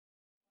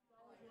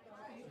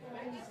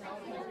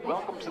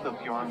to the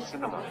VYOND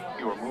cinema.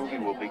 Your movie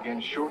will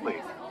begin shortly.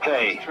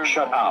 Hey,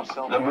 shut up.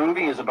 The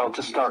movie is about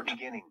to start.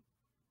 Beginning.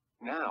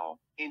 Now,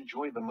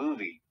 enjoy the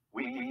movie.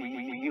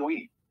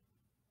 We.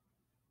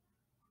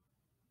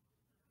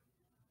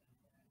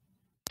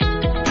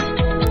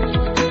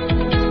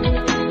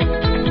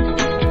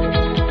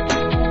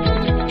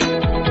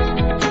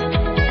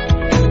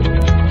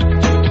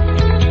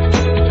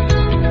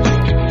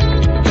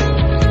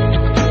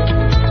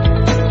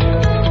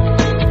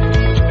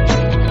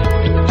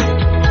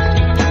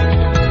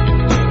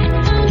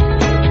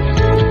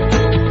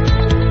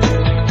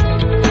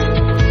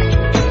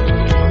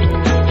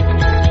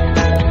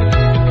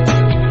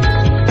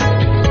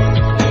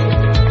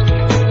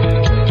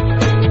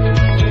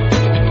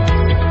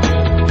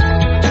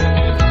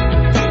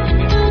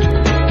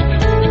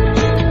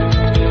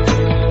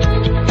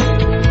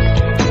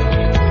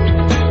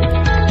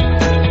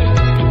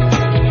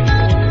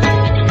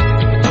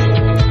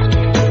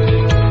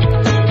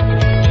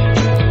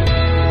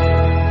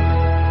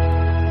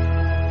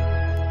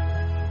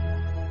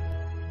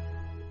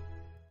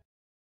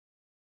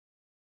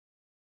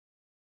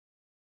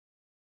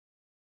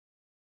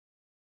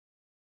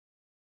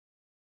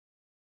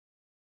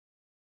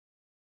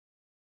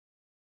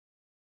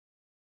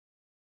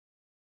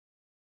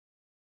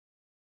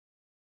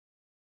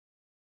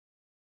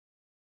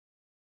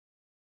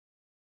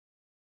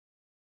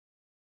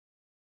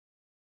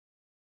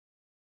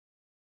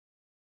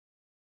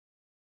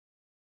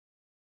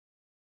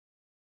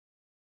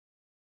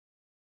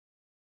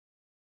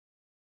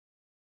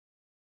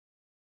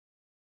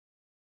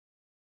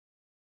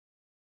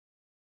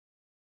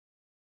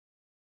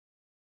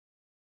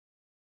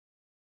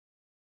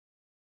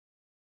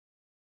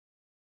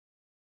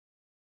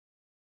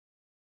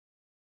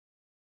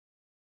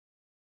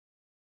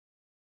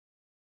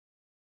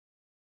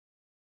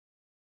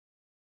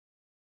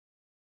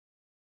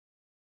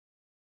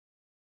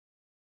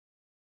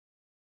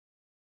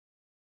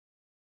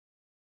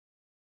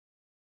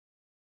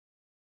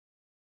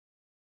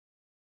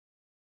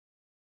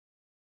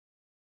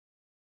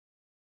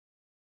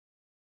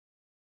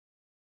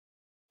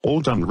 All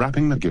done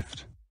wrapping the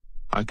gift.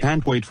 I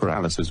can't wait for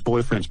Alice's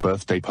boyfriend's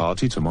birthday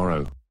party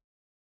tomorrow.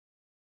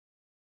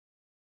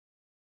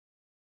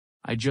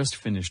 I just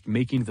finished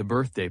making the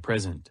birthday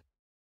present.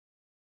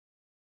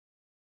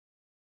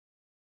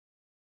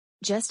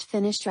 Just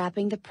finished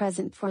wrapping the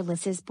present for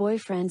Alice's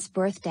boyfriend's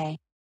birthday.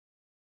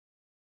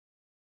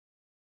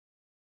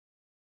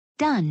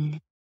 Done.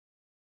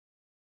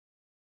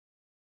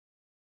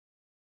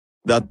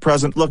 That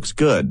present looks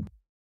good.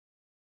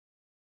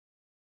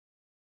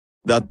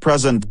 That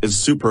present is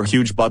super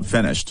huge but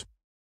finished.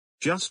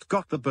 Just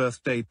got the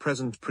birthday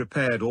present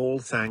prepared, all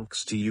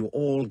thanks to you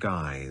all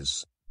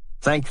guys.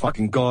 Thank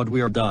fucking God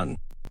we are done.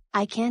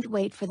 I can't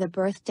wait for the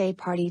birthday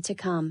party to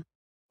come.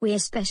 We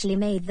especially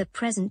made the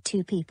present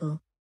 2 people.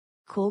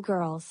 Cool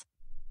girls.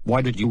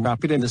 Why did you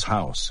wrap it in this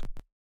house?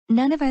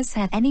 None of us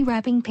had any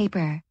wrapping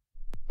paper.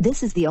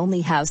 This is the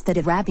only house that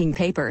had wrapping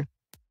paper.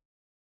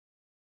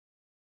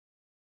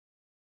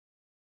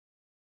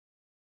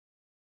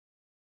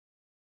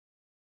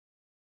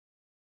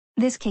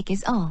 This cake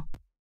is all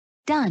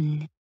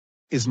done.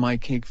 Is my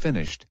cake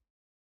finished?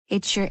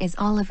 It sure is,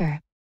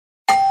 Oliver.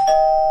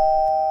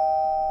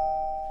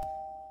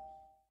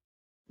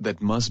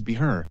 That must be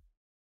her.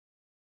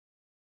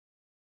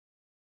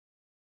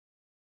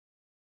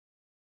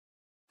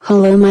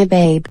 Hello, my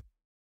babe.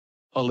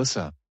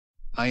 Alyssa.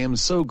 I am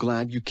so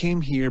glad you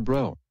came here,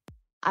 bro.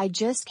 I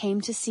just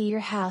came to see your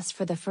house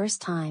for the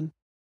first time.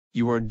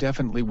 You are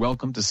definitely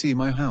welcome to see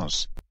my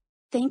house.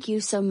 Thank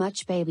you so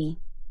much, baby.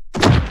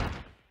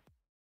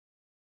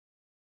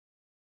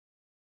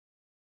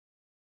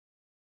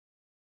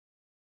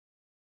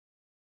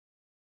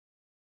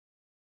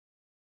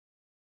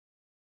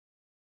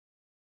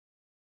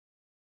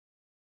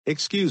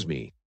 Excuse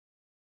me.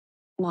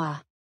 Wah.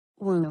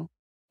 Woo.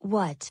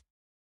 What?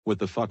 What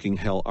the fucking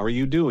hell are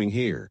you doing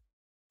here?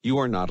 You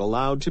are not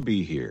allowed to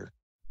be here.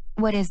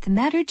 What is the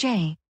matter,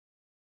 Jay?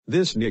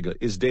 This nigga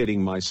is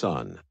dating my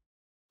son.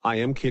 I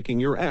am kicking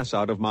your ass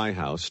out of my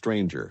house,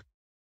 stranger.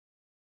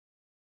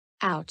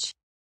 Ouch.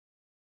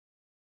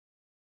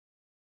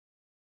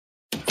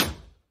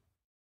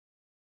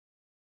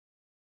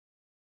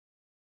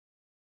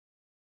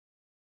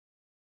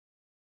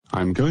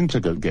 I'm going to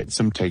go get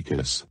some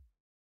takers.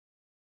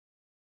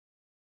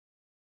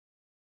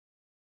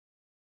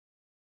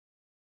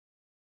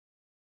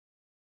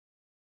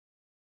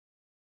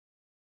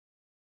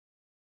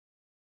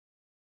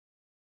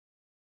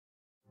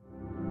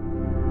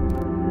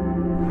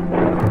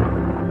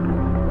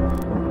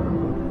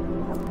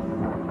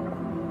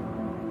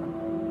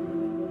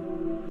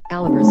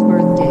 Oliver's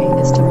birthday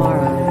is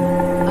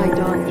tomorrow. I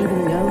don't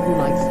even know who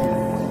likes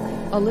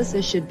him.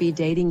 Alyssa should be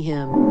dating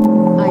him.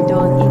 I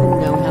don't even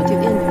know how to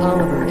end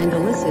Oliver and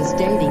Alyssa's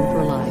dating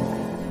for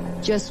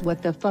life. Just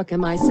what the fuck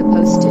am I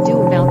supposed to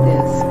do about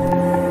this?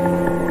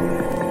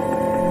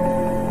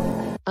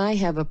 I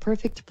have a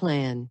perfect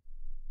plan.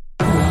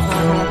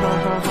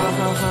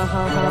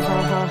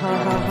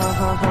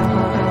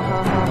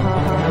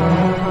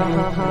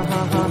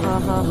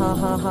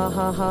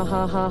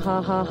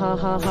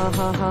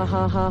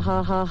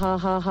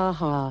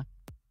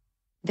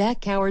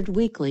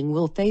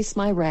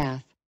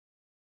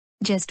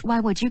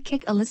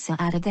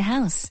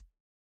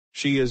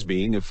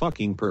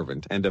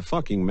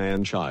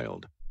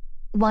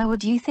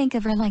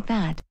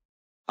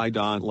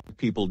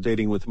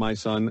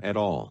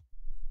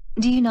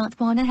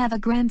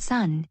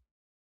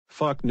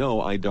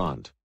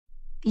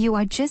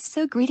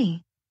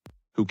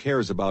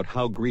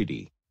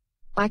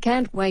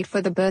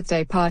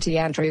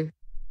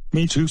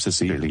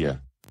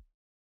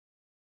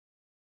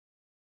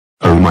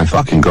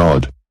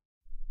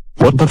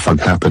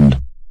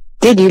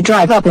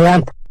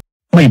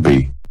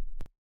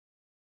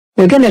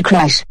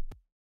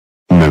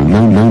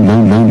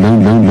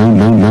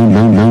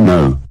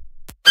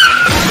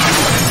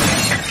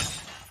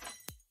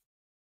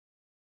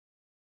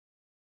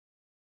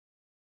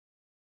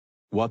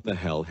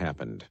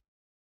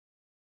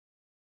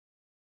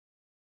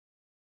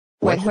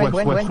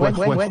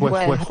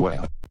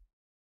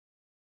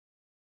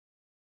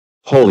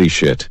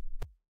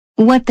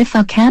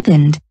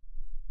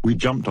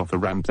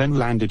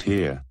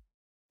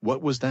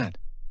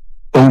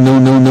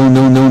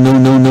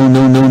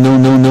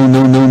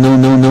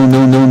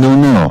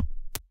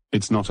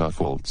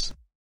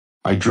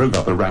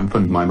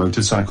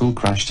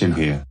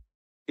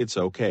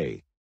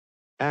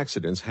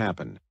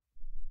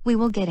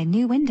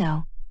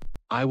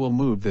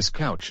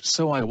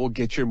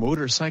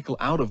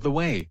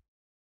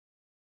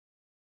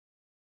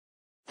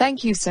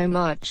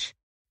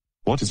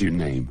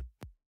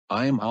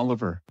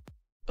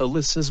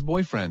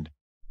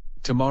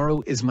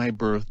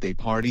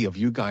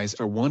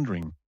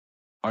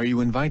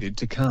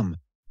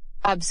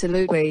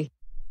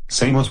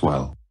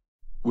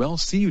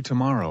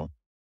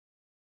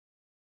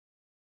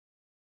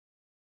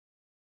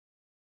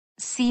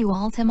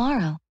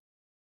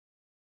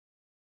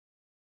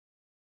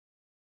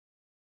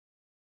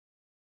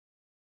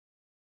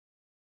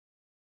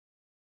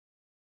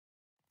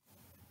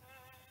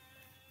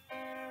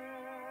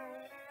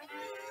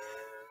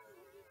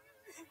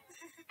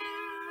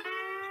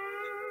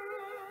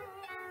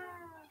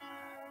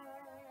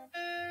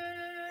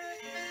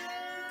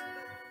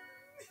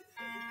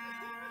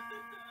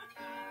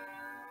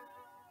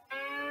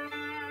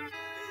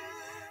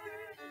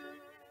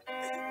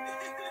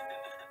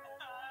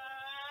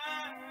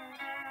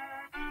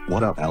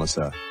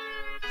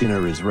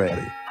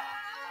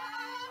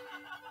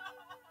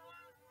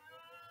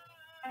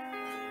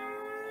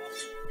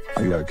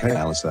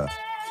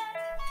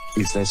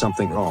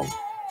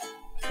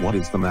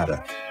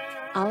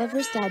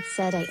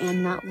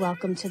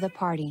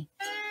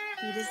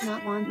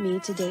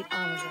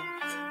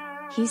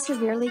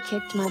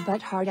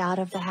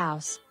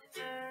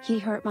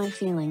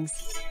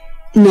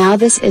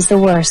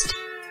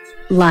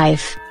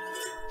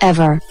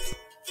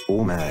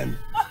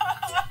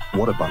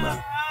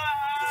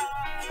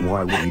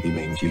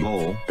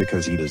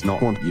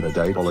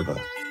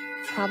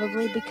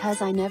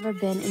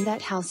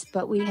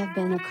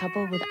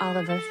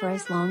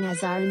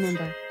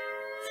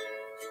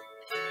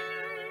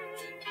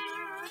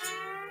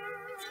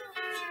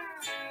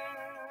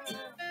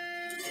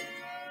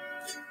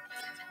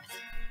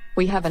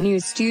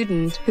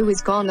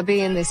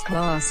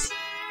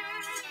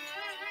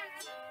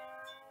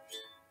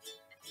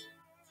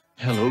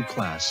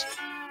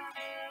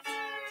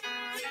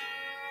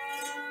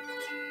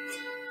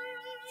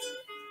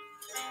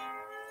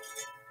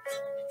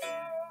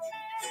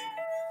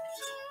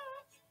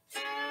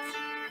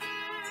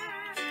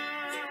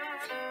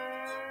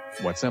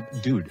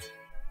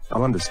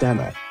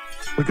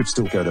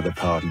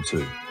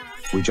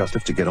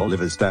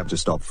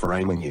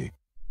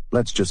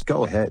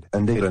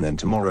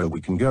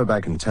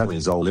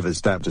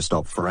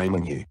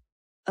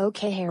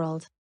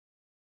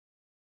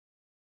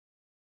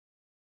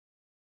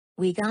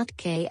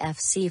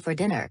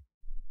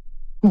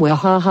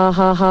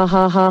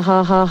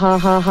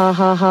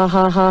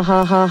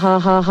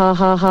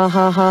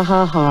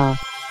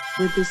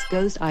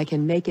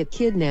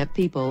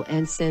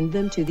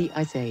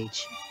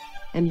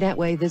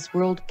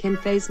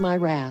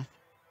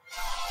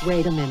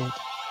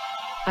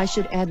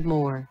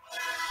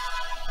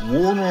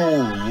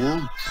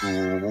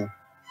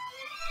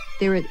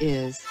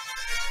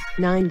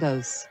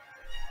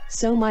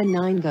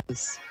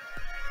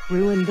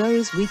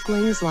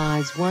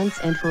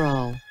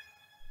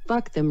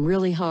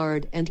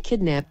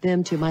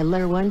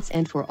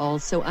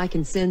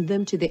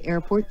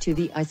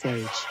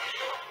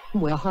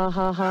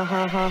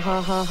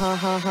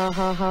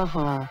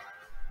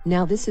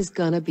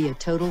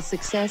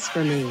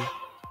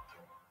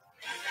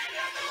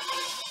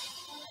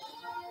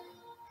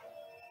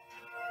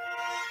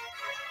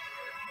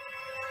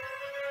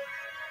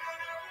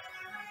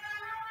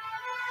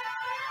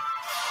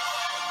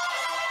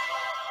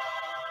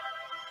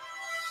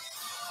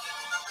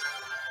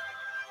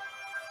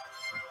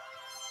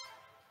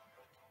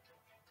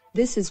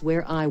 This is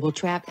where I will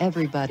trap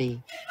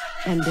everybody.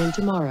 And then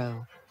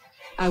tomorrow,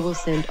 I will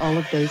send all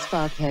of those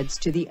fuckheads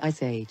to the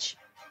Ice Age.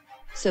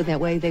 So that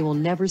way they will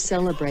never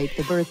celebrate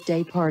the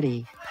birthday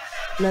party.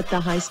 Let the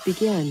heist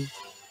begin.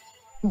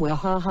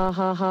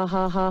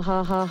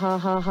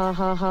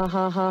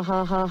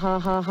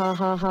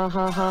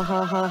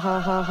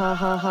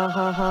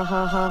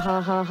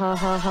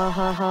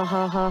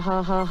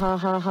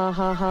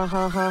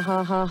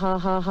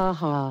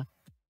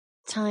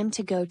 Time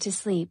to go to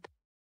sleep.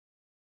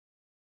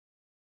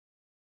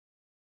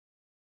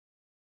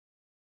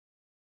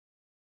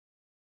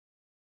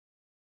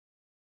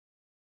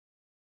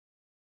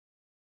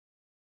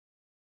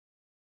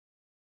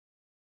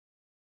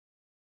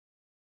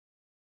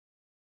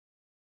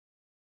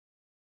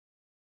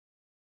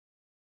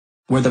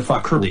 Where the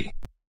fuck are they?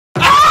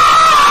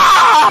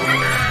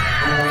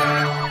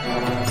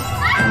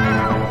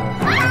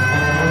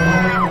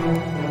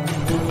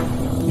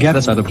 Get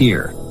us out of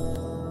here.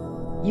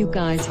 You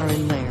guys are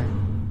in there.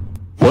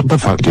 What the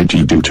fuck did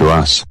you do to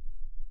us?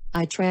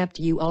 I trapped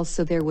you all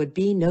so there would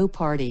be no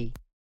party.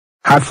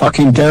 How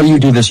fucking dare you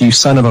do this, you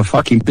son of a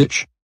fucking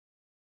bitch?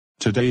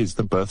 Today is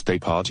the birthday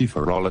party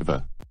for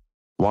Oliver.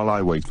 While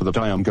I wait for the day,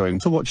 I'm going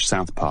to watch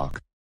South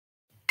Park.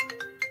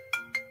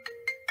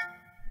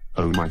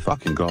 Oh my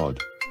fucking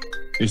god.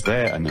 Is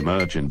there an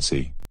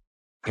emergency?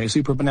 Hey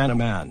Super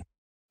Bananaman.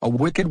 A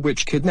wicked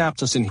witch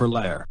kidnapped us in her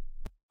lair.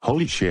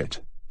 Holy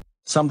shit.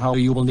 Somehow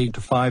you will need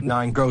to find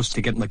 9 ghosts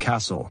to get in the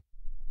castle.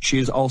 She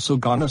is also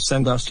gonna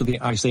send us to the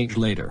Ice Age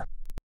later.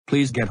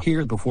 Please get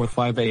here before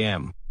 5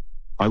 AM.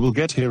 I will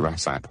get here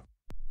ASAP.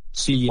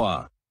 See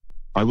ya.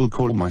 I will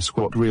call my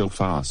squad real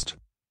fast.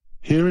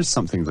 Here is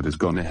something that is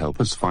gonna help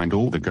us find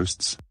all the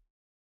ghosts.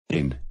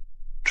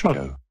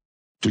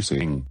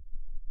 Introducing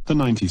the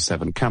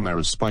 97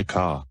 camera spy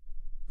car.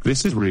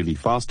 This is really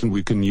fast and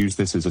we can use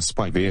this as a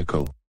spy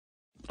vehicle.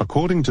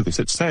 According to this,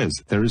 it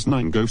says there is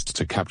 9 ghosts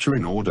to capture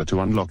in order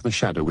to unlock the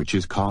Shadow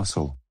Witch's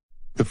castle.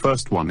 The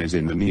first one is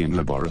in the Neon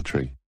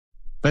laboratory.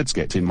 Let's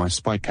get in my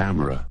spy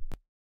camera.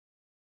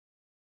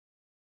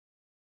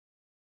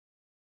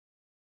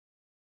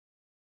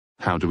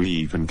 How do we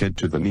even get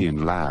to the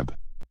Neon lab?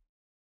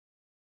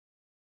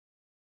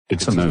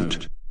 It's a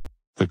note.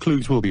 The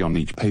clues will be on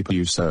each paper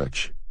you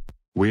search.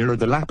 We're at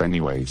the lab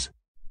anyways.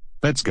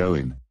 Let's go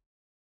in.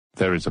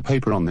 There is a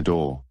paper on the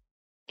door.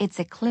 It's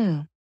a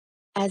clue.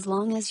 As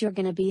long as you're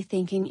gonna be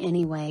thinking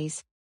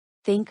anyways.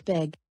 Think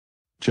big.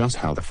 Just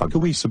how the fuck are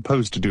we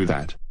supposed to do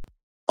that?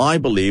 I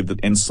believe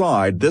that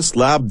inside this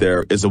lab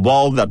there is a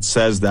wall that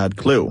says that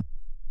clue.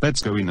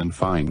 Let's go in and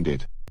find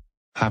it.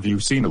 Have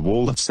you seen a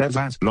wall that says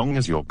as long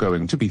as you're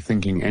going to be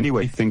thinking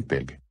anyway, think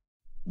big?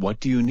 What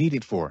do you need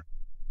it for?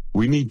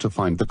 We need to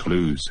find the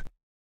clues.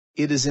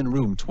 It is in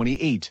room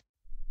 28.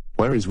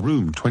 Where is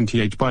room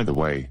 28, by the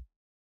way?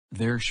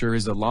 There sure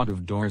is a lot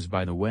of doors,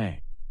 by the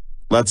way.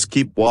 Let's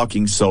keep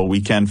walking so we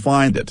can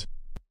find it.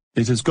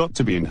 It has got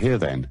to be in here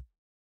then.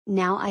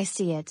 Now I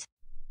see it.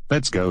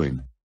 Let's go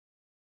in.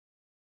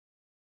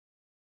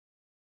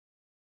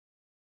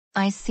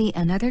 I see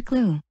another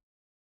clue.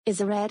 Is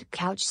a red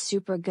couch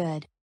super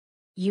good?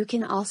 You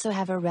can also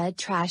have a red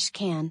trash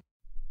can.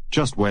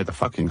 Just where the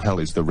fucking hell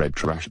is the red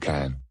trash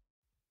can?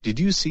 Did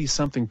you see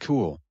something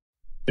cool?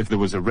 If there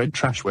was a red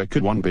trash, where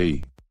could one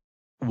be?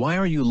 Why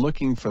are you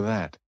looking for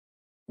that?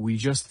 We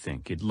just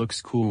think it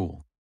looks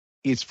cool.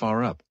 It's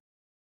far up.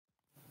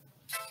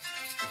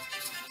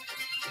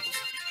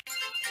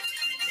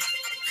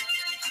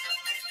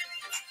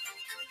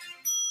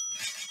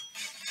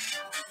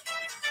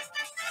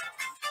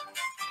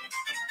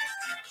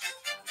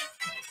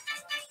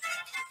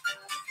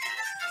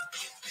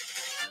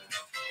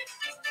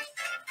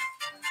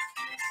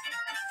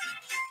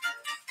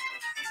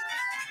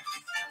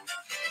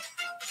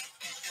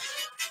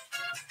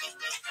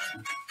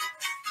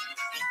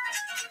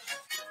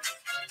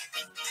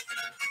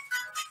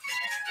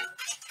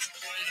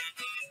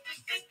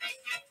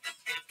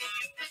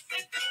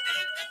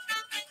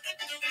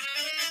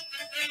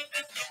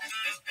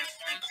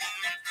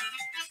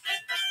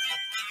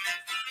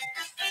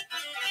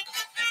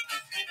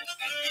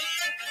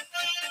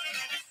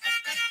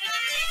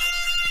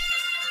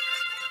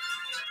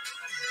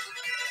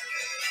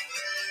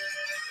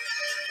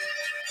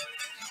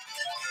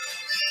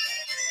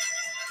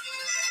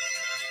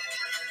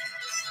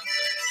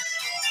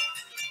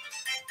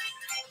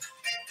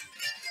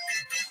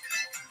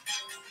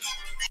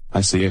 I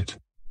see it.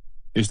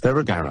 Is there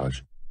a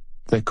garage?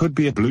 There could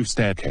be a blue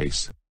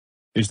staircase.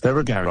 Is there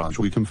a garage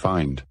we can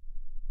find?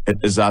 It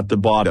is at the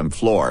bottom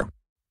floor.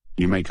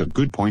 You make a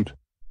good point.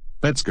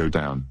 Let's go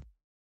down.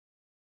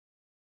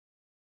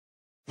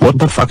 What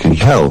the fucking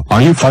hell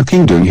are you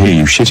fucking doing here,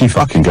 you shitty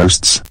fucking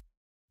ghosts?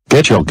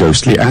 Get your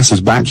ghostly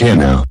asses back here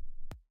now.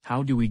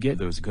 How do we get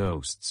those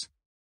ghosts?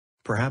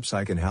 Perhaps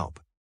I can help.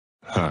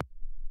 Huh.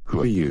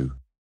 Who are you?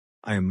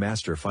 I am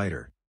Master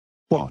Fighter.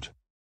 What?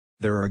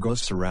 There are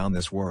ghosts around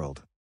this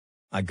world.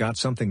 I got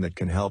something that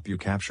can help you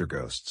capture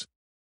ghosts.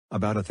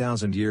 About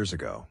 1,000 years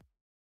ago,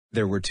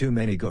 there were too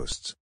many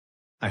ghosts.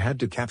 I had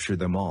to capture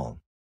them all.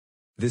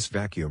 This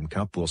vacuum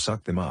cup will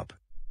suck them up.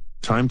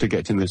 Time to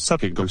get in the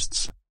sucker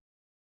ghosts.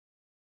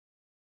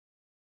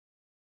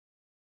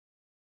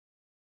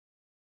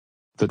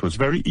 That was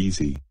very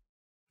easy.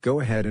 Go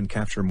ahead and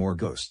capture more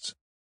ghosts.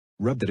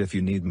 Rub that if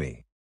you need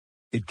me.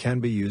 It can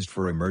be used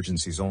for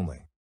emergencies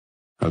only.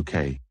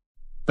 Okay.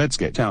 Let's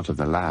get out of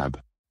the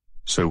lab.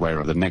 So where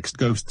are the next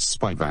ghosts,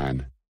 Spy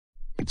Van?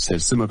 It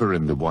says some of are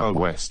in the Wild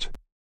West.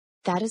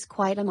 That is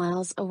quite a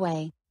miles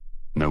away.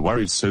 No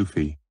worries,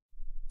 Sophie.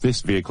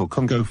 This vehicle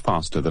can go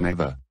faster than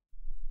ever.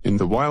 In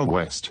the Wild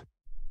West.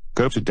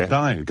 Go to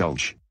Deadeye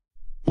Gulch.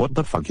 What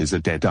the fuck is a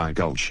Deadeye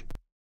Gulch?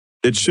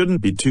 It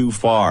shouldn't be too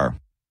far.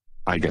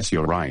 I guess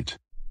you're right.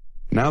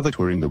 Now that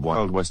we're in the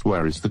Wild West,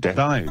 where is the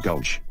Deadeye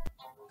Gulch?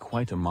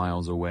 Quite a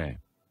miles away.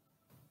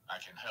 I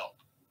can help.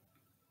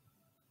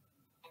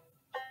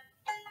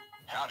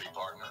 Howdy,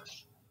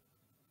 partners.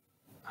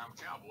 I'm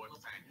Cowboy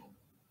Nathaniel.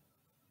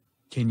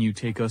 Can you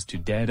take us to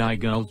Deadeye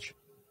Gulch?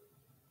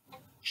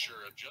 Sure,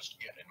 just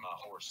getting my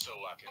horse so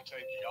I can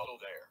take y'all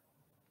there.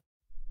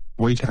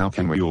 Wait, how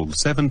can we all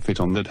 7 fit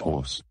on that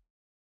horse?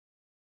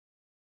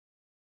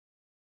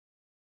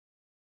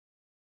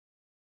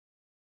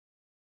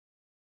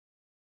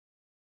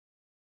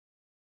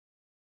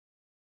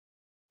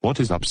 What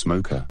is up,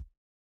 Smoker?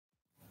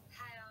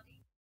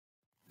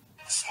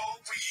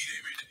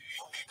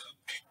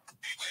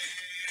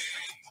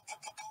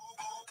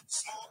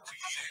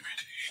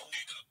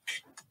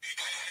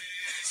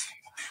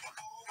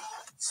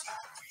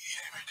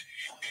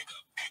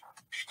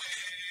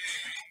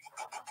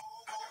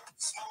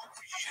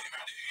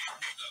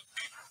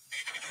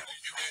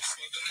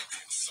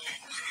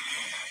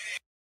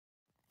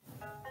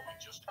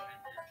 Just came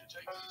here to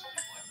take these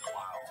people in the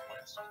Wild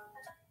West.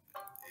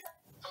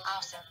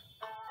 Awesome.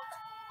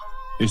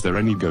 Is there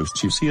any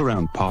ghosts you see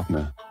around,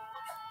 partner?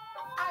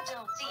 I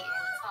don't see any,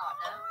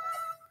 partner.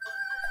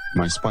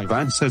 My spy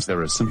van says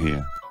there are some here.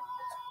 Well,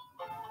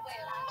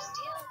 I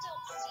still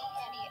don't see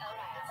any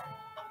around.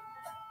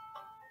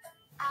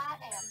 I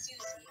am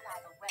Susie, by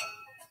the way.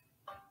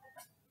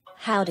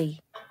 Howdy.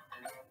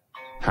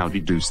 Howdy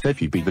do,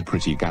 Steffi be the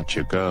pretty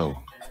gotcha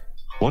girl.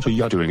 What are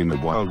you doing in the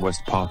Wild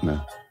West,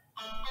 partner?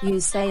 You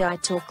say I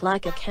talk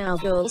like a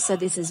cowgirl, so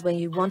this is where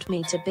you want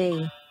me to be.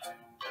 You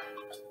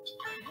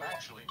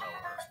actually know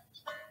her.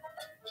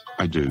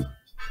 I do.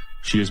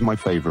 She is my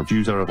favorite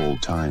user of all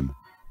time.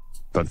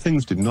 But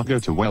things did not go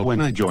too well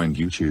when I joined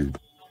YouTube.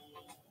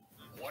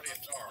 What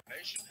in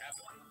tarnation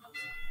happened?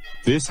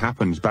 This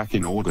happened back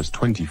in August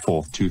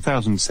 24th,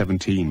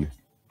 2017.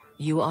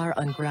 You are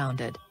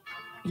ungrounded.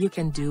 You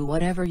can do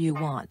whatever you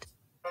want.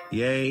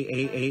 Yay,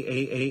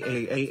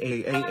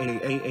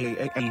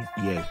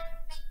 yay.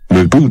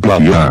 Blah blah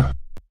yeah.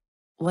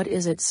 What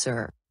is it,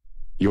 sir?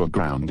 You are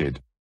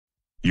grounded.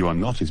 You are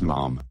not his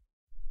mom.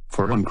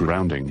 For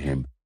ungrounding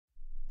him.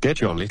 Get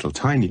your little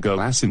tiny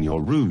girl ass in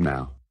your room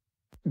now.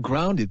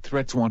 Grounded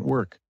threats won't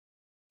work.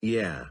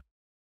 Yeah.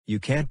 You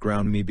can't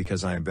ground me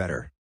because I am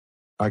better.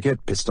 I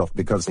get pissed off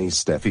because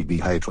these Steffi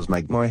behaviors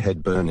make my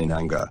head burn in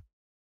anger.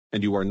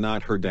 And you are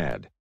not her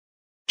dad.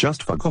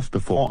 Just fuck off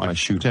before I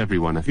shoot every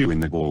one of you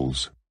in the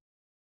walls.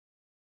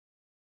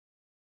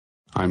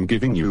 I'm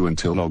giving you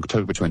until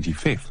October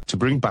 25th to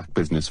bring back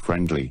Business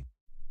Friendly.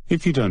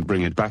 If you don't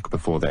bring it back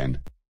before then,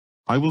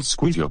 I will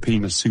squeeze your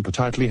penis super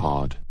tightly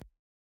hard.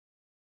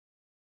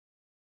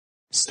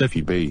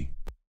 Steffi B.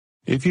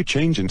 If you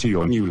change into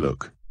your new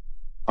look,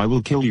 I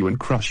will kill you and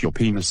crush your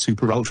penis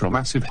super ultra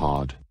massive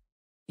hard.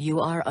 You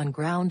are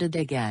ungrounded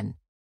again.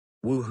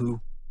 Woohoo.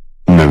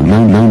 No.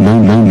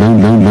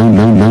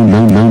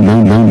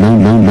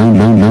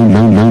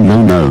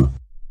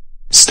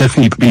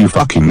 Steffi B, you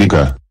fucking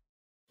nigger.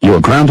 You're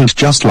grounded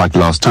just like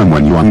last time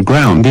when you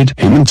ungrounded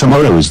him, and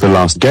tomorrow is the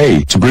last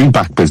day to bring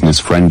back Business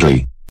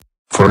Friendly.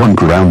 For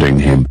ungrounding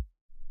him.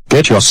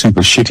 Get your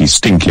super shitty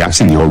stinky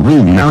ass in your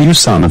room now, you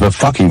son of a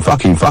fucking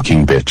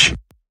bitch.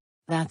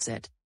 That's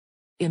it.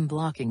 I'm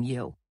blocking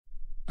you.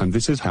 And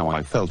this is how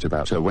I felt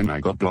about her when I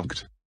got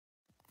blocked.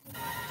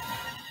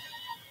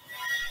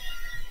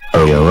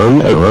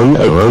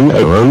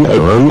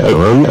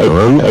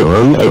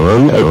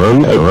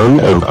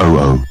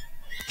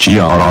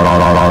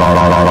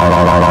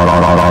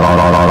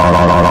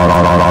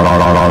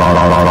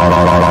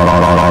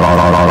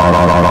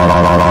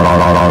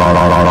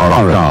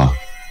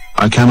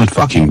 I cannot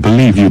fucking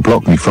believe you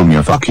blocked me from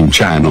your fucking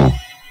channel.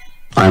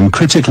 I am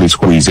critically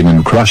squeezing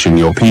and crushing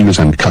your penis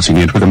and cutting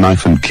it with a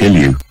knife and kill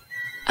you.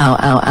 Ow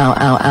ow ow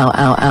ow ow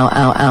ow ow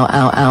ow ow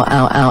ow ow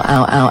ow ow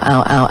ow ow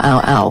ow ow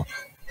ow ow.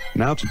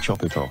 Now to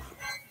chop it off.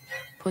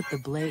 Put the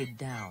blade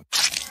down.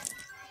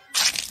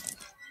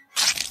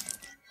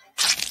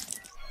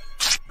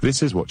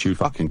 This is what you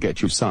fucking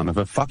get, you son of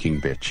a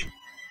fucking bitch.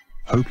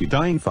 Hope you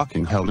die in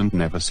fucking hell and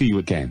never see you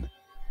again.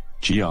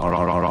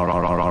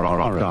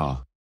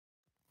 GRRRRRRRRRR.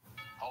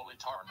 Holy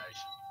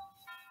tarnation.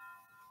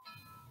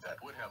 That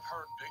would have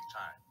hurt big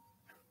time.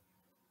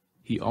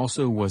 He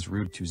also was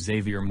rude to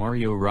Xavier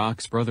Mario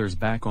Rock's brothers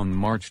back on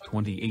March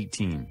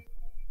 2018.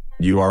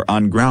 You are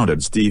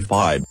ungrounded, Steve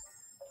 5.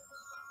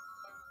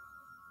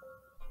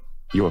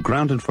 You are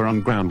grounded for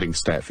ungrounding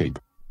Steffi.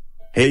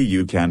 Hey,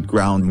 you can't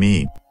ground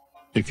me.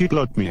 If you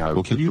block me, I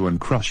will kill you and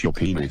crush your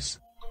penis.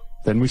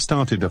 Then we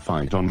started a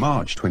fight on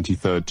March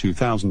 23,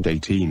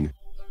 2018.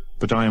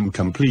 But I am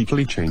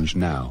completely changed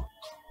now.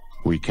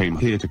 We came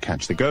here to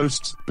catch the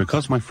ghosts,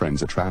 because my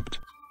friends are trapped.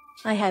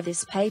 I have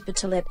this paper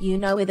to let you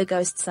know where the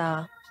ghosts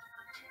are.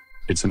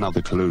 It's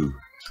another clue.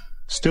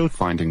 Still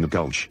finding the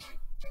gulch.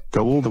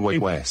 Go all the way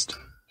west.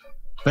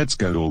 Let's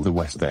go all the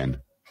west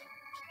then.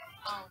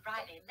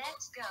 Alrighty,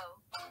 let's go.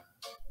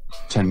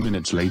 10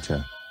 minutes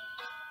later.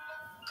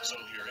 So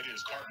here it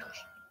is, partners.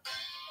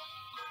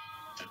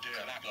 The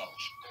dead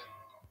gulch.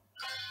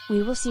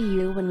 We will see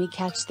you when we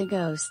catch the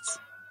ghosts.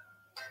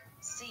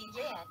 See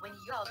ya when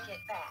y'all get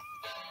back.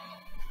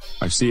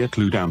 I see a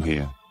clue down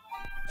here.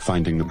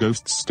 Finding the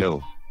ghosts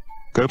still.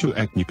 Go to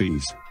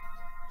Eknipes.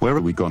 Where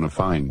are we gonna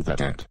find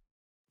that at?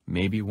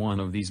 Maybe one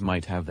of these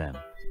might have them.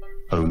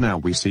 Oh, now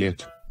we see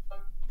it.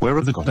 Where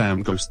are the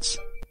goddamn ghosts?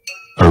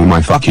 Oh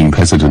my fucking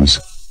presidents.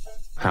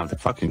 How the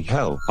fucking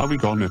hell are we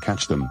gonna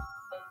catch them?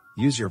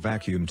 Use your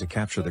vacuum to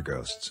capture the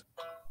ghosts.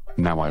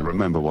 Now I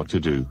remember what to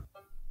do.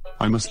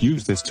 I must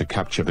use this to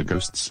capture the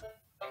ghosts.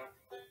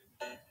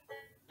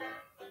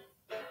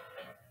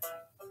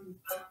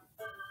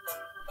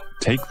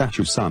 Take that,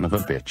 you son of a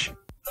bitch.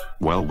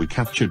 Well, we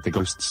captured the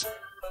ghosts.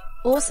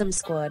 Awesome,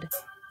 squad.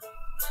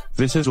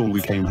 This is all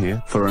we came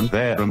here for, and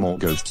there are more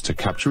ghosts to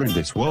capture in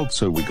this world,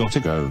 so we gotta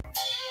go.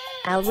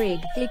 I'll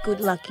rig the good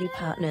luck, you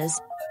partners.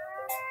 Those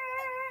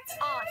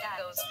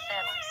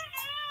fellas.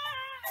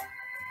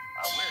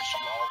 I wish you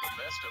all the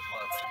best of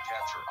luck to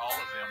capture all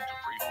of them to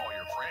free all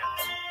your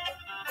friends.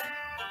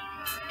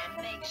 And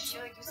make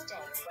sure you stay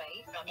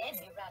away from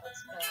any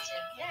rabbits, birds,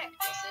 and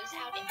cactuses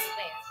out in the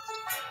west.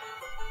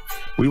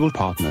 We will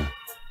partner.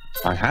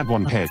 I had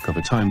one heck of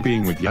a time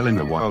being with Yell in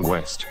the Wild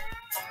West.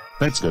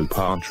 Let's go,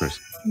 partners.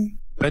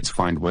 Let's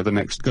find where the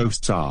next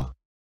ghosts are.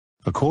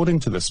 According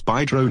to the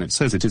spy drone, it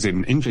says it is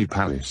in Ninja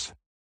Palace.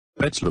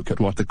 Let's look at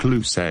what the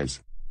clue says.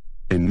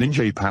 In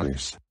Ninja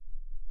Palace.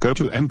 Go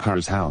to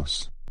Emperor's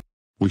house.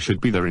 We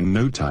should be there in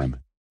no time.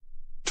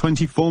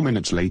 24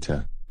 minutes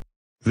later.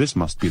 This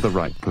must be the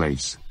right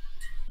place.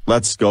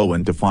 Let's go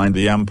in to find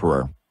the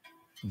Emperor.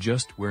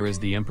 Just where is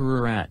the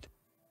Emperor at?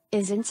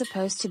 Isn't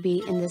supposed to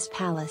be in this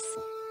palace.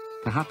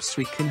 Perhaps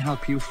we can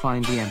help you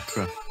find the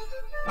Emperor.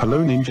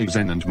 Hello, Ninja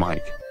Zen and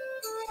Mike.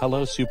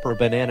 Hello, Super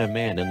Banana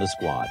Man in the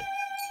squad.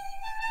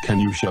 Can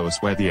you show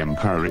us where the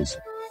Emperor is?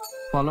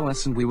 Follow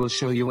us and we will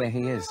show you where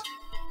he is.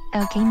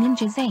 Okay,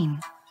 Ninja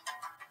Zane.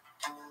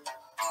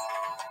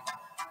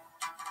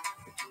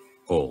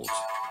 Halt.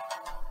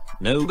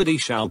 Nobody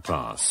shall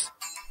pass.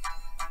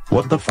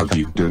 What the fuck are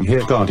you doing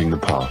here guarding the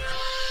path?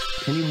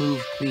 Can you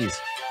move, please?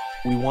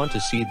 We want to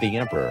see the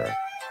Emperor.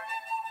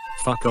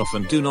 Fuck off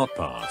and do not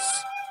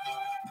pass.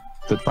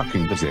 That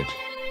fucking does it.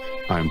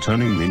 I am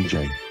turning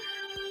ninja.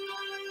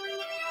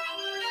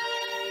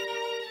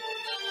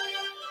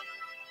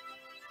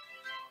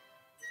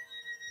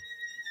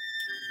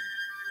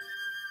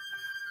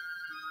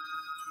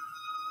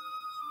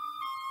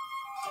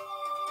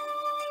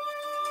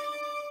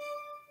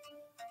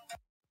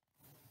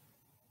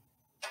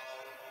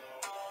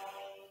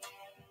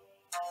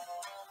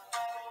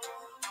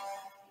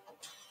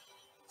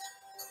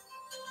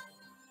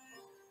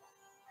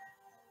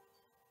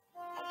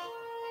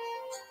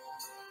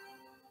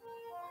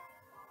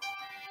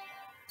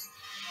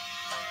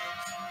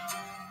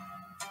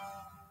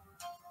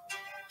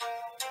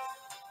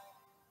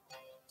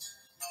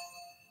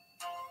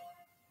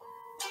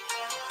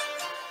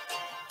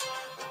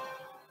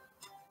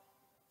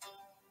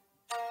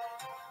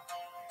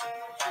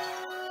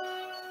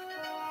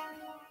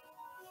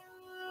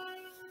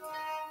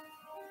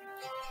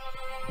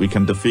 We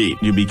can defeat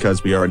you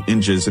because we are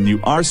ninjas and you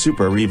are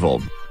super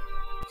evil.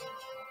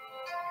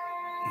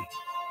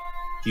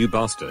 You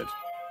bastard.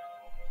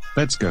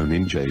 Let's go,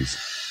 ninjas.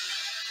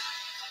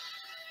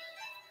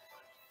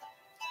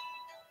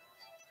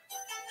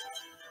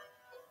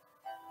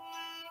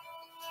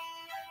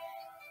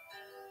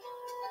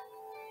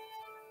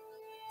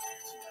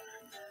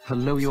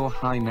 Hello, Your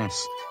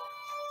Highness.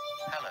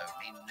 Hello,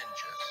 me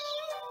ninjas.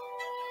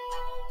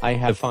 I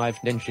have 5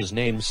 ninjas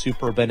named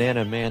Super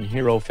Banana Man,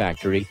 Hero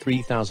Factory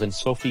 3000,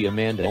 Sophie,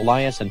 Amanda,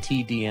 Elias, and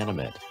TD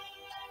Animate.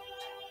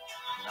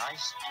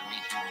 Nice to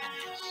meet you,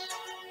 ninjas.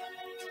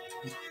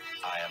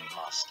 I am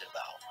Master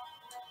Val.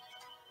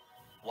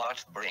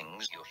 What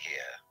brings you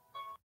here?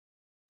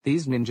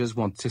 These ninjas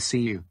want to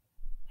see you.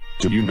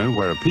 Do you know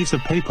where a piece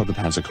of paper that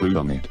has a clue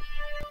on it?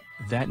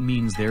 That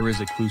means there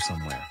is a clue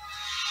somewhere.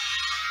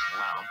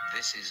 Wow,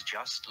 this is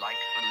just like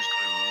Blue's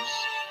Clues.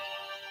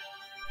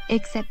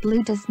 Except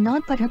Blue does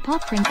not put her paw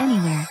print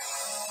anywhere. I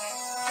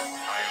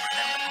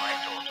remember my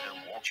daughter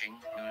watching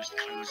Blue's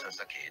Clues as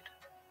a kid.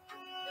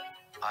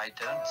 I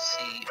don't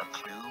see a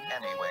clue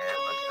anywhere,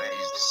 but there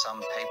is some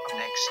paper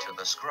next to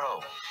the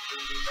scroll.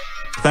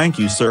 Thank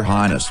you, Sir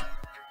Highness.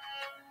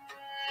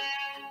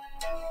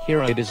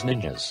 Here it is,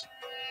 ninjas.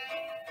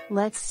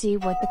 Let's see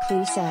what the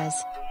clue says.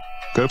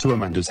 Go to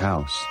Amanda's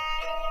house.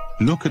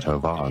 Look at her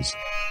vase.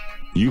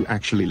 You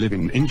actually live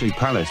in Inji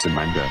Palace,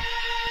 Amanda.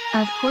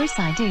 Of course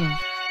I do.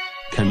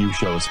 Can you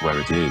show us where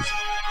it is?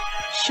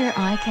 Sure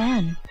I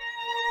can.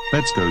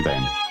 Let's go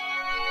then.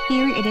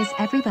 Here it is,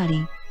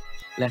 everybody.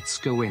 Let's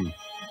go in.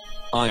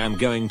 I am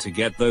going to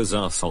get those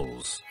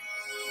assholes.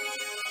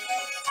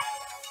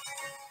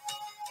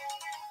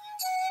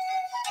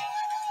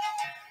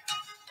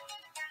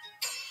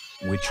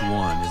 Which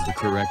one is the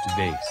correct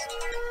vase?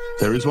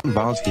 There is one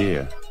vase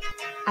here.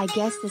 I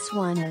guess this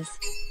one is.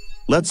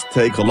 Let's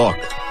take a look.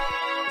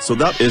 So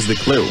that is the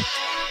clue.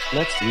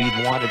 Let's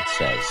read what it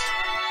says.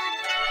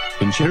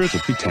 In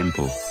Shirataki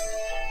Temple.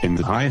 In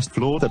the highest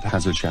floor that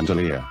has a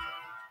chandelier.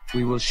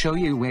 We will show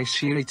you where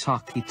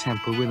Shirataki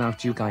Temple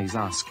without you guys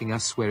asking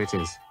us where it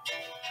is.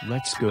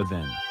 Let's go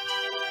then.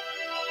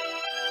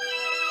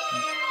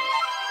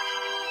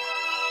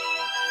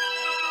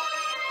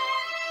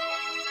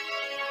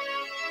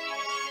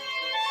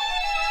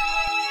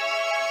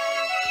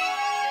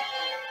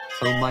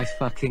 Oh my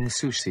fucking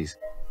sushis.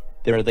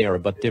 They're there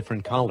but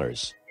different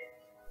colors.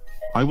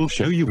 I will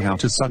show you how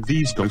to suck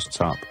these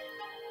ghosts up.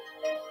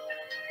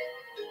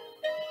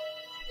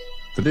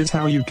 That is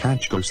how you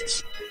catch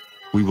ghosts.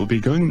 We will be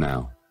going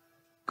now.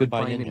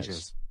 Goodbye,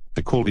 ninjas.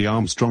 To call the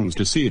Armstrongs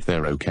to see if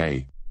they're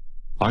okay.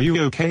 Are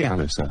you okay,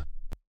 Alyssa?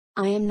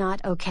 I am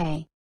not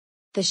okay.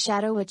 The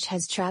Shadow Witch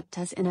has trapped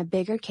us in a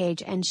bigger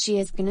cage and she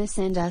is gonna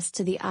send us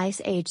to the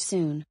Ice Age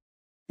soon.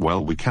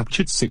 Well, we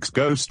captured 6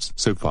 ghosts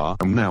so far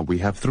and now we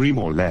have 3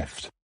 more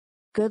left.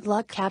 Good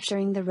luck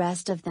capturing the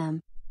rest of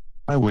them.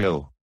 I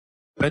will.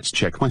 Let's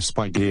check my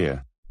spy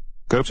gear.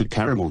 Go to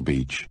Caramel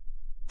Beach.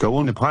 Go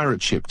on a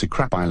pirate ship to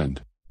Crab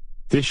Island.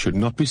 This should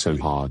not be so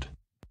hard.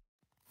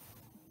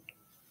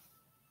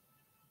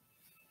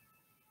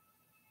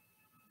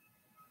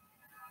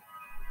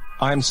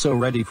 I'm so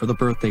ready for the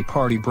birthday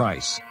party,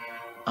 Bryce.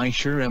 I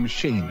sure am,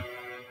 Shane.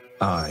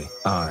 I.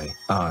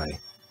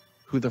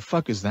 Who the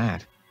fuck is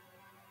that?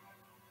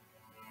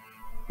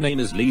 Name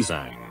is Li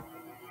Zhang.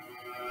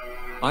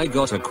 I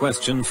got a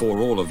question for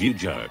all of you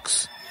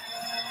jerks.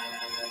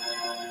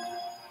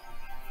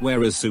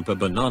 Where is Super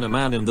Banana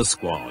Man in the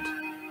squad?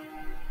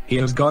 He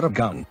has got a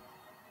gun.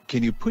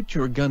 Can you put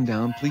your gun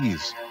down,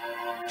 please?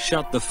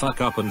 Shut the fuck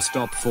up and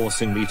stop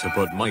forcing me to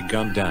put my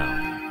gun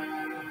down.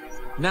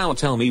 Now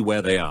tell me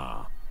where they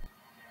are.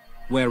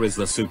 Where is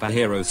the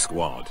superhero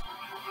squad?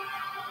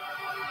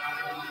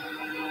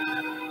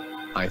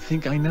 I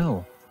think I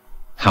know.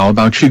 How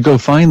about you go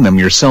find them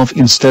yourself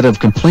instead of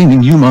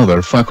complaining, you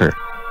motherfucker?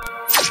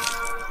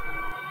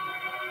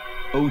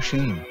 Oh,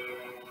 Shane.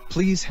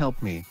 Please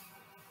help me.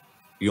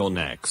 You're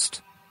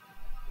next.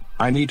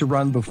 I need to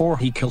run before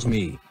he kills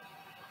me.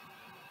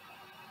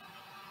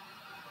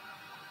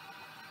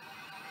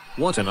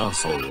 What an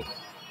asshole.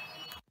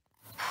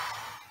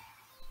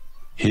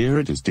 Here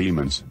it is,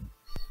 demons.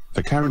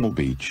 The Caramel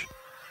Beach.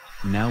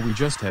 Now we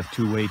just have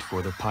to wait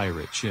for the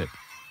pirate ship.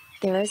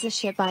 There is a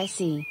ship I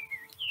see.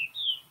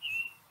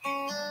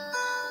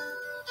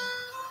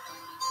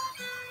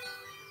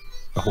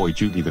 Ahoy,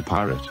 Judy the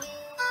pirate.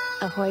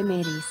 Ahoy,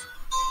 mateys.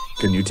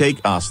 Can you take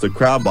us to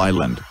Crab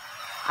Island?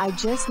 I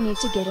just need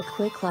to get a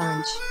quick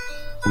lunch.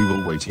 We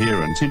will wait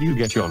here until you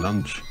get your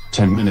lunch.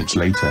 10 minutes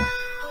later.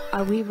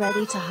 Are we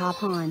ready to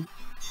hop on?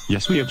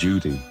 Yes, we are,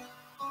 Judy.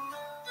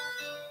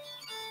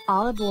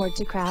 All aboard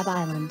to Crab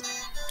Island.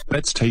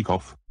 Let's take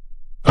off.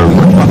 Oh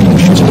my fucking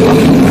shit.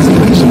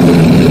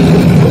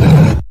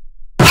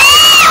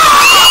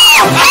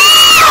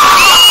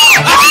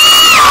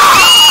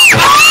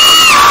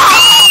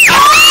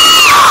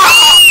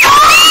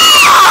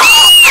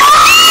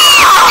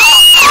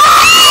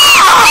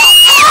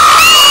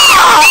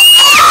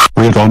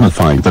 We're gonna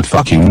find that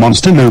fucking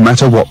monster no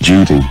matter what,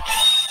 Judy.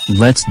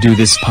 Let's do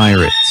this,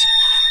 pirates.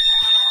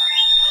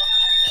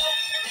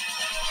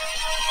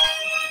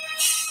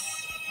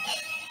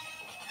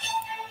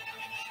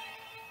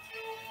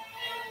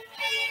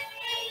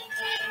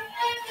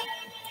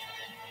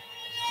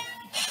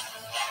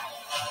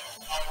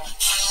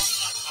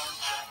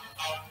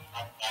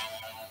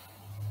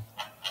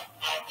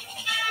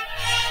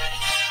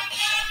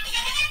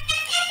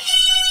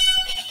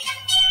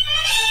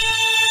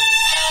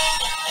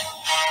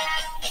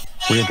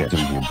 We're getting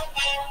him.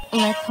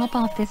 Let's hop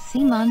off this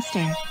sea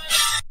monster.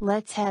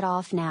 Let's head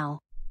off now.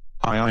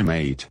 Hi, I'm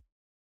 8.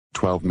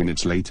 12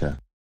 minutes later.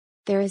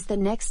 There is the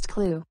next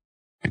clue.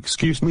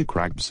 Excuse me,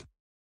 crabs.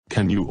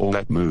 Can you all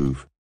let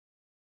move?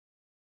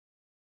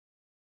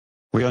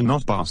 We are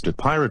not bastard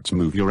pirates,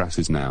 move your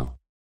asses now.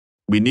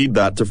 We need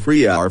that to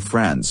free our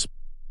friends.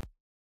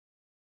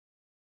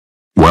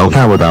 Well,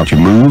 how about you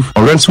move,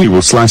 or else we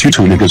will slice you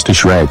two niggas to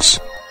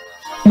shreds.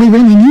 We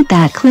really need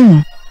that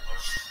clue.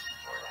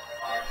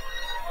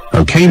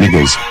 Okay,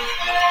 niggas.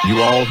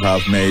 You all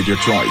have made your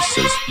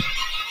choices.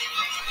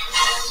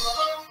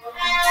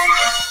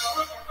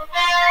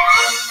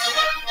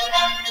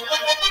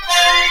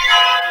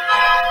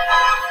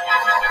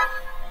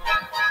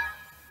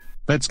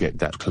 Let's get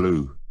that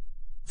clue.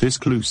 This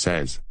clue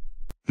says,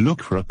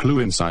 look for a clue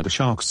inside a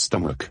shark's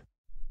stomach.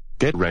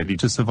 Get ready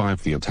to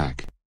survive the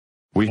attack.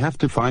 We have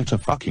to fight a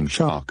fucking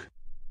shark.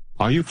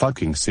 Are you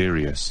fucking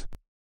serious?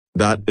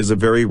 That is a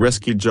very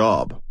risky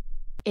job.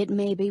 It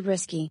may be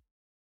risky,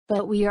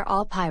 but we are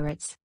all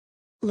pirates.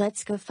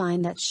 Let's go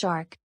find that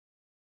shark.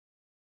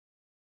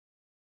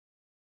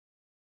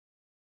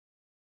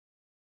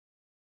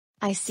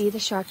 I see the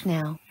shark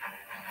now.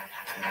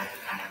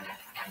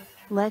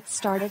 Let's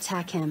start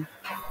attack him.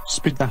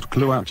 Spit that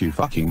clue out, you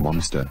fucking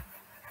monster.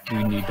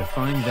 We need to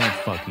find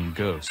that fucking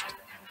ghost.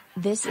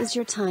 This is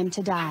your time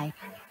to die.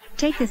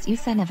 Take this, you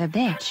son of a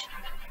bitch.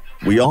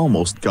 We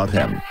almost got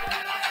him.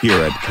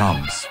 Here it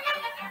comes.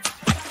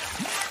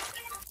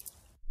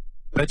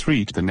 Let's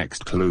read the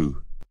next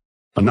clue.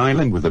 An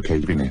island with a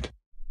cave in it.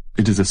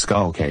 It is a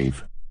skull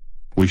cave.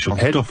 We shall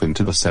head off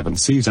into the 7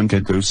 seas and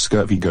get those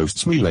scurvy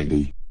ghosts, me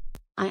lady.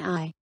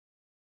 Aye.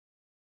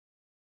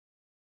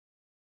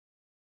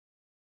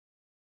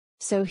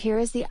 So here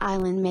is the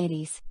island,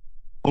 mateys.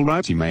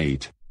 Alrighty,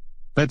 mate.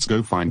 Let's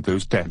go find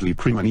those deadly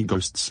criminy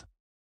ghosts.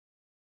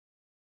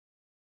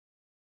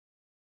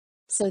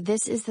 So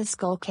this is the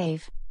skull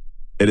cave.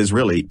 It is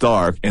really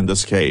dark in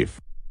this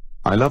cave.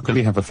 I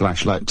luckily have a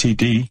flashlight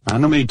TD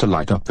animated to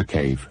light up the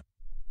cave.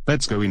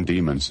 Let's go in,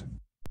 demons.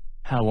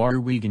 How are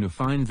we gonna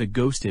find the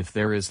ghost if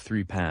there is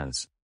 3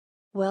 paths?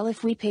 Well,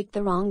 if we pick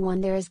the wrong one,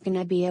 there is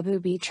gonna be a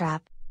booby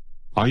trap.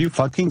 Are you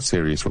fucking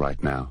serious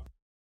right now?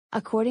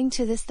 According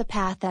to this, the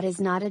path that is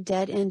not a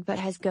dead end but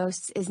has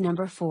ghosts is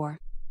number 4.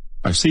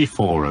 I see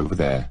 4 over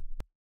there.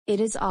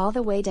 It is all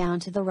the way down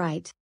to the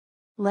right.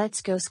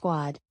 Let's go,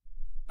 squad.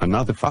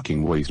 Another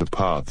fucking waste of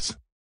paths.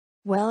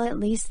 Well, at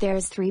least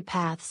there's 3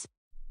 paths.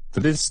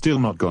 That is still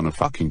not gonna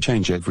fucking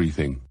change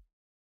everything.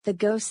 The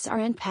ghosts are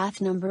in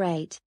path number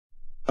 8.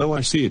 Oh,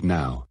 I see it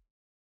now.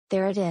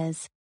 There it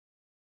is.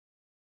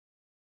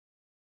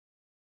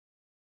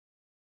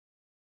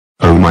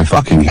 Oh my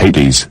fucking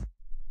Hades.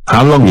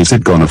 How long is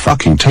it gonna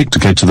fucking take to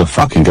get to the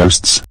fucking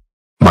ghosts?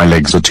 My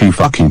legs are too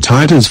fucking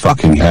tired as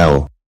fucking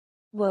hell.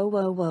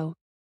 Whoa.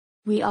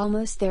 We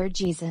almost there,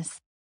 Jesus.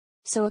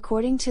 So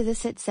according to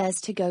this, it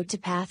says to go to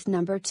path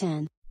number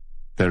 10.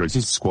 There it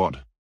is,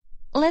 squad.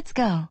 Let's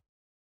go.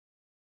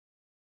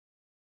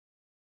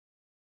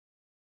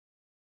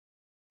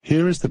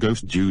 Here is the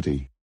ghost,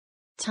 Judy.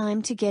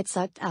 Time to get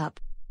sucked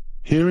up.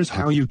 Here is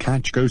how you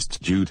catch ghosts,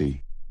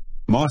 Judy.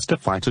 Master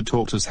Fighter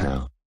taught us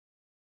how.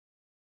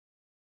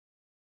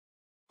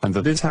 And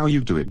that is how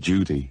you do it,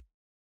 Judy.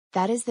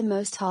 That is the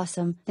most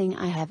awesome thing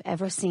I have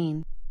ever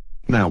seen.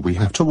 Now we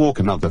have to walk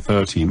another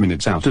 30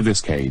 minutes out of this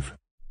cave.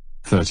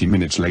 30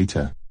 minutes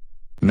later.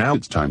 Now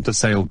it's time to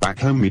sail back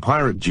home, me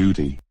pirate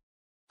Judy.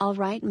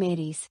 Alright,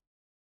 mateys.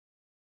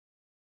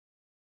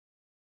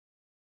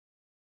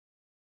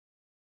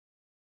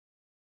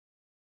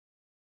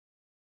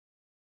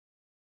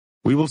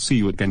 We will see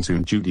you again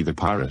soon, Judy the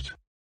pirate.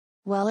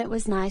 Well, it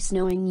was nice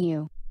knowing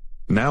you.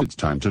 Now it's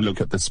time to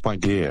look at the spy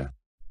gear.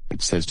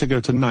 It says to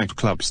go to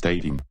nightclub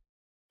stadium.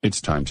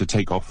 It's time to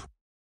take off.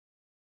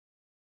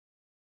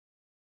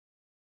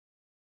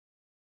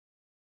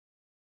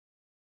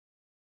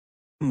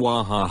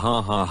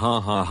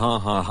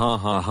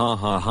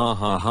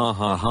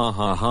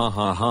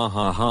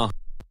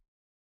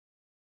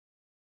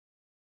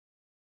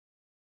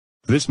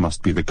 This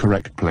must be the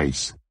correct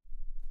place.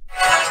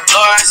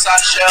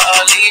 Sasha,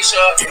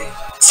 Alicia.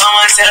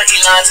 Someone tell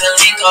Elon to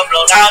link up,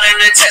 blow loud in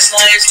the Tesla,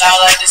 it's loud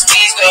like the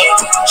speaker.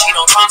 She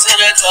don't come to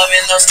the club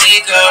in no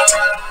sneaker.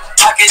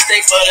 Pockets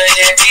stay fuller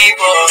than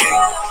people.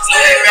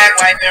 Fluid rack,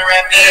 wipe and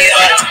wrap me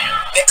up.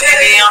 And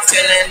baby, I'm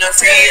feeling the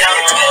freedom.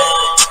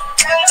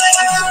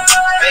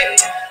 Baby.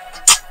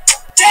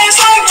 Dance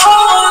like no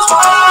one's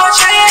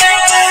watching.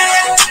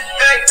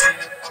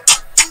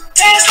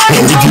 Dance like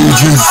no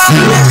one's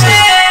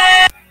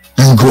watching.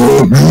 You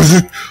call it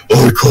music,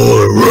 I call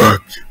it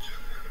rock.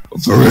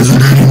 If there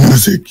isn't any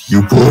music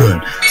you put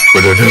on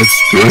for the next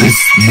 30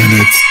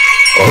 minutes,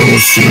 I will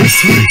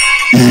seriously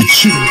eat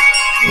you.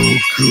 I'll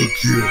cook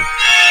you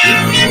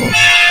down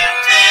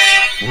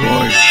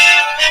right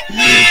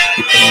with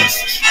the ass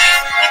cheeks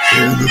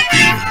and the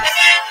penis.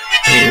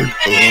 Heard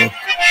up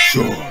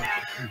short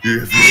if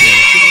you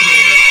want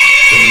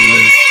the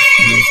less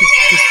music.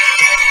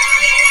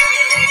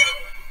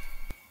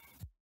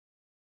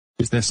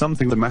 Is there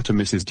something the matter,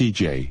 Mrs.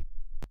 DJ?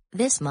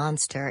 This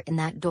monster in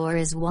that door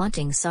is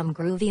wanting some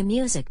groovy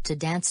music to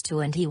dance to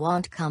and he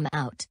won't come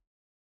out.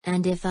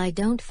 And if I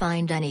don't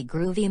find any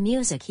groovy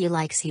music he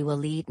likes, he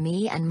will eat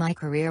me and my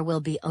career will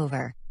be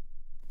over.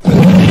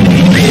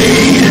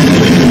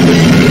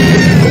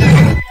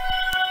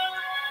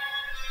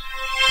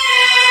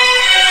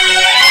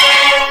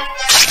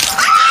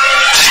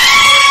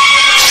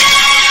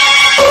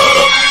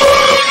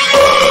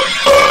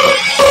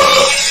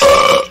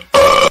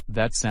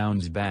 That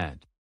sounds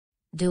bad.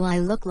 Do I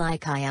look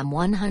like I am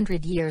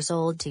 100 years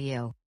old to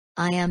you?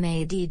 I am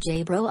a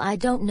DJ, bro. I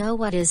don't know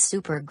what is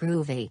super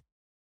groovy.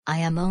 I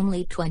am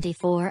only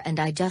 24 and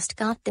I just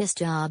got this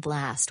job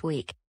last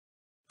week.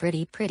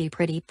 Pretty,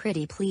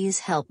 please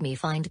help me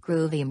find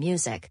groovy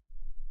music.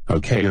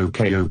 Okay,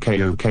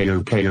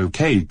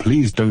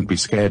 please don't be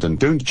scared and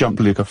don't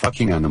jump like a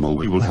fucking animal,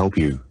 we will help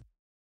you.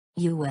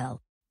 You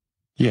will.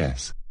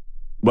 Yes.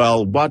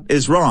 Well, what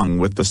is wrong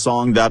with the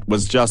song that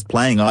was just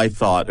playing? I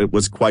thought it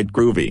was quite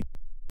groovy.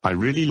 I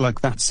really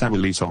like that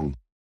Sally song.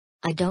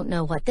 I don't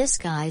know what this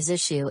guy's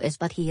issue is,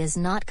 but he is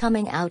not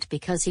coming out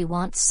because he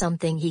wants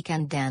something he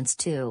can dance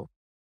to.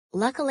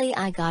 Luckily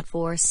I got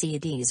 4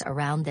 CDs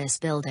around this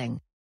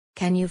building.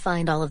 Can you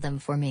find all of them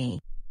for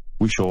me?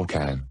 We sure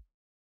can.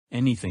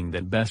 Anything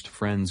that best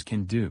friends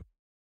can do.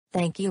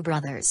 Thank you,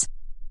 brothers.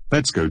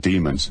 Let's go,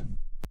 demons.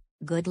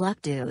 Good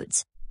luck,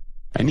 dudes.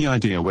 Any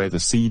idea where the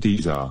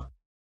CDs are?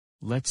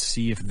 Let's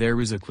see if there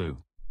is a clue.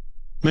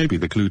 Maybe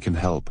the clue can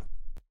help.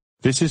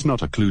 This is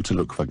not a clue to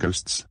look for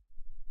ghosts.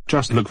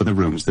 Just look for the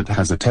rooms that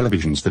has a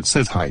televisions that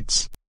says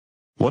heights.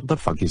 What the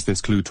fuck is this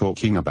clue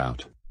talking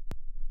about?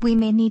 We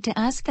may need to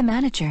ask the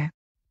manager.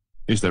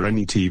 Is there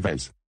any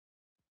TVs?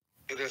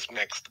 It is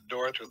next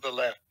door to the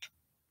left.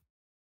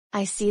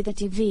 I see the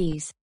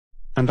TVs.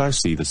 And I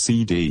see the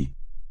CD.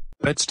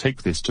 Let's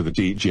take this to the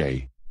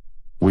DJ.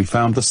 We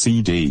found the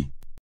CD.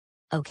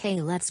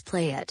 Okay, let's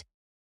play it.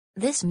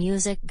 This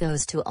music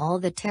goes to all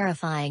the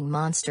terrifying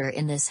monster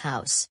in this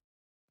house.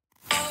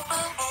 I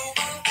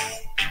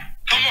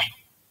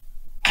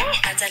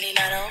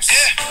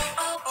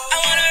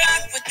wanna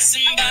rock with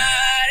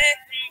somebody.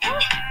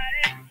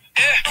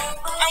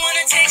 I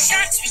wanna take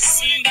shots with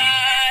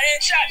somebody.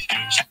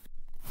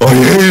 I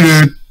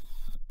hate it.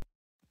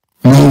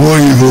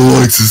 Nobody even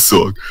likes this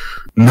song.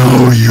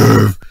 Now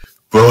your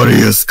body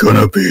is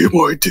gonna be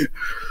my turn.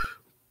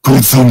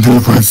 Put some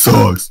different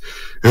songs.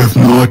 If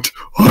not,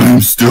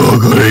 I'm still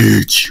gonna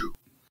eat you.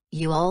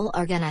 You all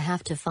are gonna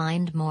have to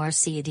find more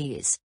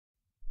CDs.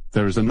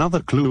 There is another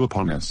clue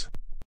upon us.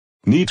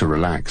 Need to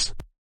relax.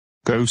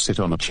 Go sit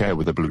on a chair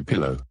with a blue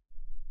pillow.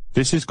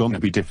 This is gonna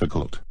be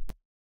difficult.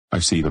 I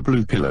see the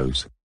blue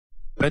pillows.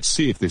 Let's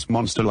see if this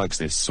monster likes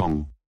this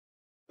song.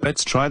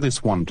 Let's try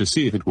this one to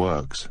see if it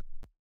works.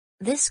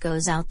 This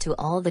goes out to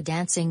all the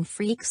dancing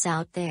freaks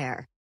out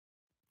there.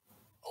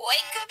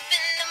 Wake up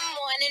in the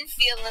morning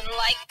feeling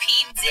like P.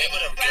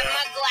 Diddy. Grab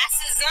my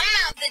glasses, I'm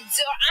out the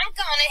door. I'm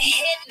gonna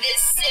hit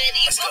this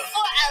city.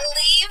 Before I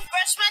leave,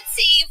 brush my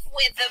teeth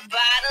with a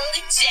bottle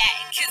of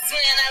Jack. Cause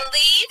when I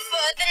leave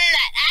for the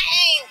night, I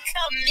ain't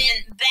coming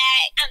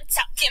back. I'm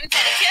talking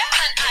pedicure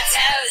on our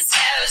toes,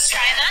 toes.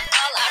 Trying on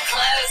all our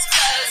clothes,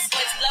 clothes.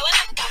 Boys blowing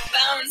up our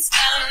phones,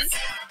 phones.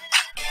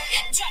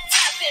 Drop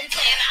top and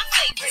playing our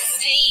favorite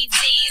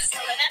CDs.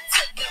 Pulling up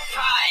to the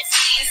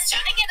parties.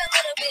 Trying to get a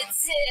little bit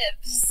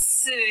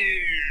tipsy.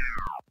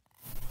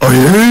 I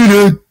hate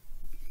it.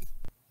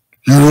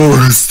 You don't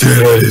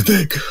understand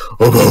anything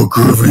about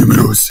groovy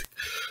music.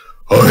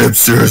 I am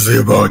seriously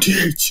about to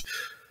hate you.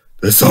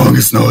 The song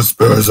is not as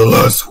bad as the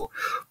last one,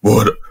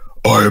 but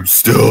I am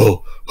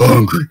still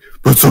hungry.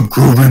 Put some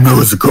groovy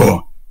music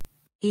on.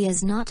 He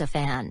is not a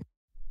fan.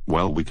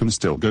 Well, we can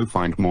still go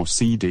find more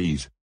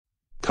CDs.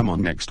 Come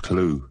on, next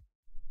clue.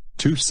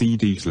 2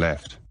 CDs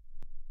left.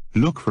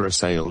 Look for a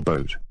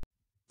sailboat.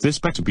 This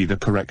better be the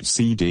correct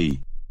CD.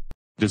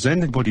 Does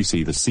anybody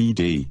see the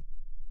CD?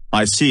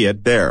 I see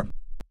it there.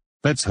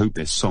 Let's hope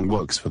this song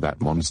works for that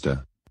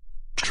monster.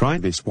 Try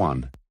this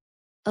one.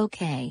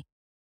 Okay.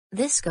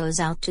 This goes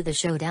out to the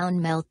Showdown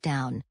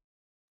Meltdown.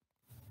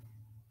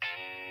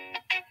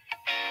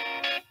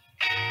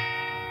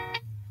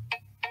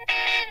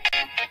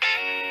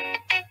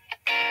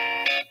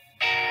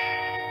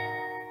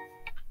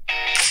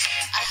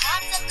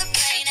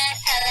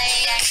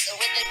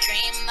 With a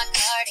dream, my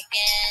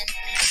cardigan.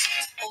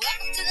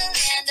 Welcome to the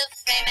land of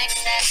fame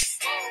excess.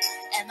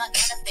 Am I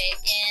gonna fit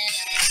in?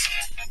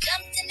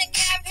 Jumped in the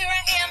cab, here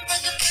I am for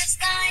the first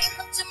time.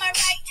 Look to my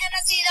right and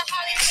I see the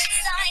Hollywood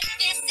sign.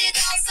 This is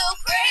all so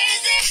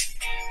crazy.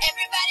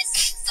 Everybody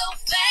seems so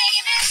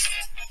famous.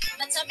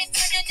 My tummy's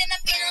turning and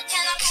I'm feeling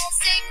kinda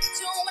homesick.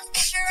 Too much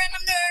pressure and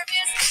I'm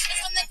nervous.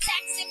 That's when the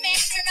taxi man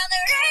turned on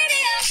the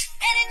radio.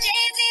 And the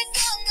Jay-Z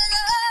song was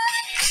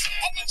on.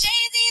 And the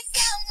Jay-Z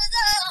song was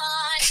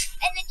on.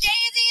 And the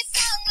Jay-Z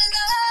song was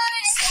on.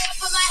 So I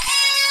put my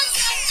hands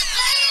up to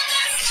play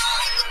that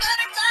song. The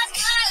butterflies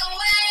fly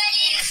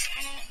away.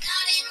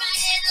 Nodding my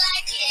head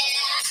like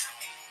yeah.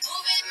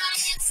 Moving my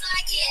hips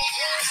like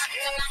yeah.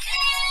 Put my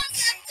hands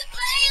up to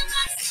play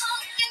my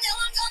song. I know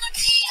I'm gonna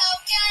be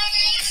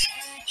okay.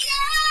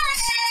 Yeah.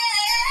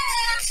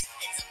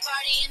 It's a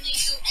party in the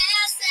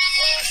USA.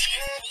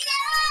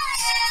 Yeah.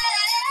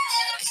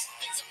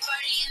 It's a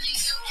party in the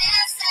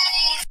USA.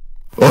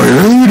 I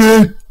hate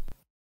it.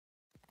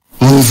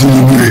 Listen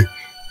to me.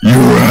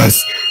 Your ass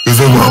is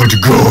about to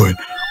go in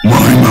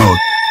my mouth.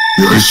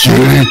 Your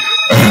shitty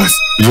ass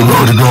is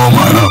about to go in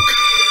my mouth.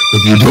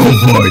 If you don't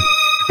find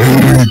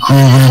any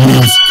groovy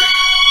music,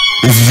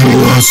 this is your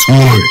last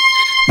warning.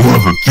 You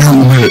have a few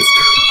minutes.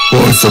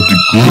 Find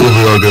something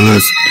groovy I can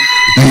listen.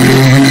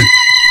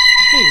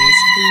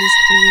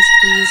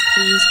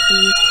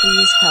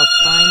 Please help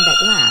find that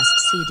last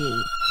CD.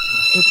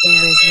 If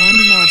there is one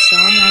more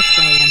song I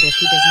play and if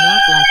he does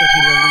not like it, he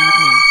will leave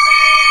me.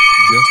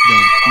 Just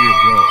don't fear,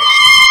 bro.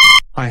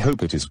 I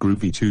hope it is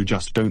groovy too,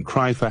 just don't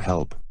cry for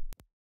help.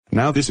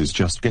 Now this is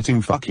just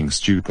getting fucking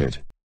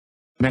stupid.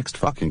 Next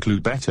fucking clue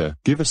better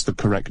give us the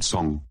correct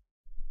song.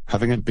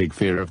 Having a big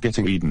fear of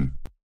getting eaten.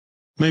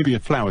 Maybe a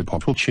flower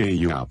pot will cheer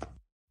you up.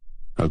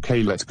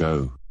 Okay, let's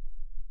go.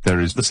 There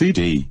is the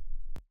CD.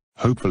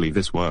 Hopefully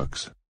this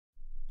works.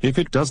 If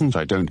it doesn't,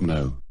 I don't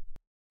know.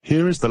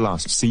 Here is the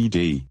last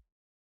CD.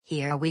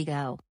 Here we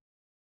go.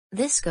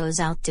 This goes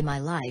out to my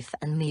life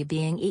and me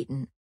being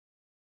eaten.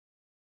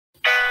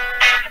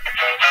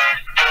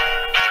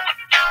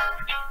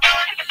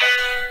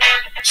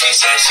 She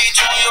said she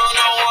too young,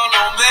 don't want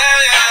no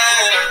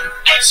man.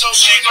 So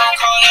she gon'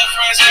 call her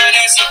friends, yeah,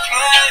 that's a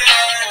plan.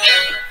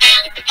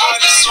 I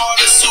just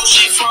ordered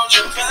sushi from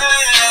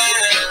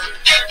Japan.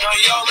 Now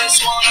yo,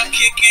 let's wanna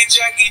kick it,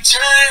 Jackie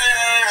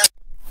Chan.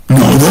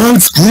 Now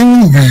that's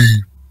groovy.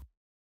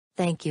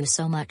 Thank you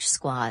so much,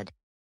 squad.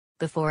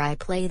 Before I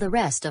play the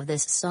rest of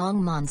this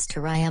song,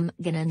 Monster, I am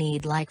gonna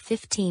need like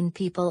 15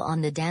 people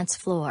on the dance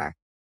floor.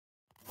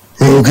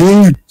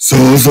 Okay,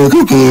 sounds like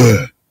a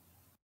plan.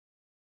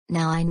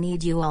 Now I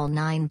need you all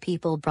 9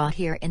 people brought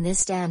here in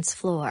this dance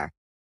floor.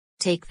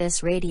 Take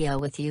this radio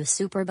with you,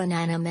 Super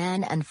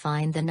Bananaman, and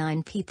find the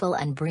 9 people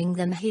and bring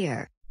them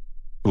here.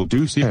 Will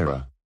do,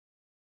 Sierra.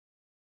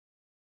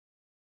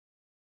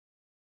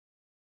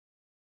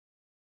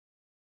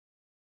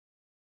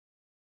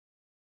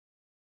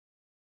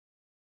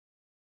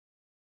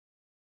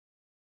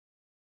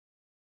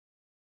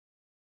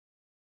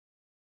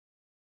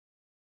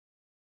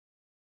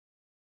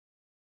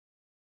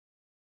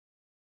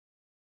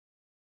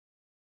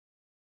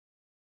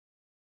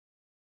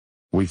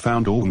 We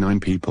found all 9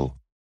 people.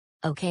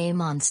 Okay,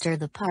 Monster,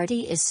 the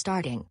party is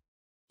starting.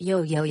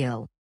 Yo yo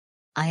yo.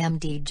 I am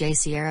DJ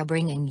Sierra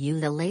bringing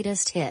you the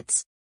latest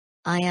hits.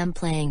 I am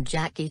playing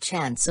Jackie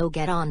Chan, so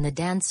get on the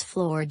dance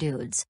floor,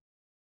 dudes.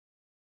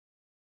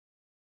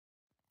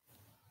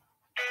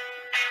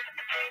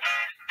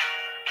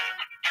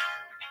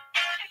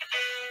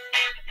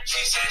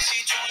 She said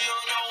she too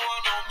young, don't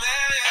want no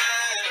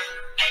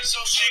man. So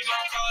she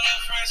gon' call her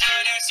friends,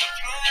 yeah, that's a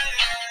plan.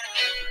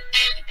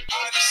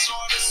 I just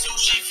ordered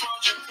sushi from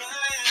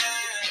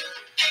Japan.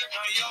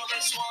 Now yo,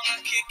 let's wanna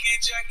kick it,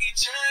 Jackie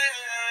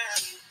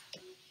Chan.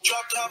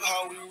 Drop top,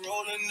 how we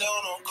rolling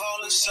down on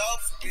call it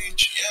South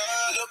Beach.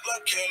 Yeah, look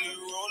like Kelly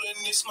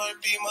rolling, this might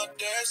be my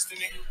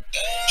destiny.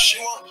 She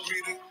want me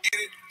to eat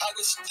it, I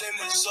guess then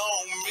it's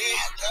on me.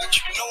 I got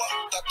you, know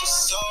I got the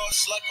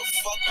sauce like a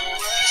fucking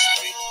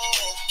recipe.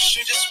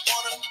 She just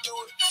wanna do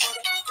it for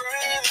the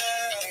grand.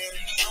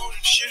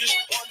 She just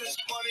want this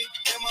money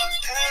in my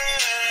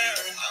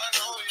hand.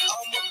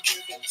 I'ma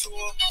give it to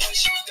her when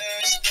she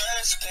dance,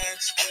 dance,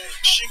 dance.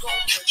 She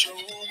gon' catch a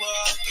Uber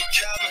out the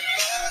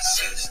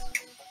Calabasas.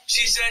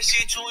 She said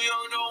she too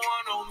young, don't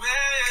want no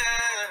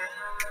man.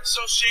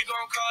 So she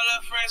gon' call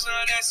her friends,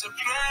 now that's a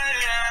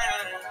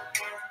plan.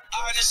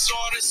 I just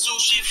ordered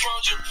sushi from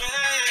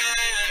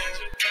Japan.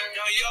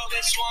 Now yo,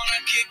 let's wanna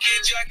kick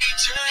it, Jackie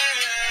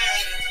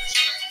Chan.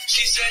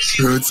 She said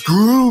she That's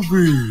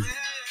groovy.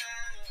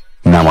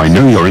 Now I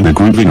know you're in a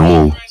grooving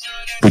all.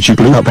 But you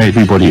blew up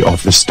everybody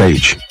off the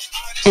stage.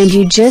 And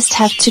you just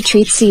have to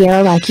treat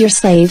Sierra like your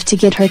slave to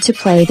get her to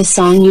play the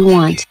song you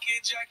want.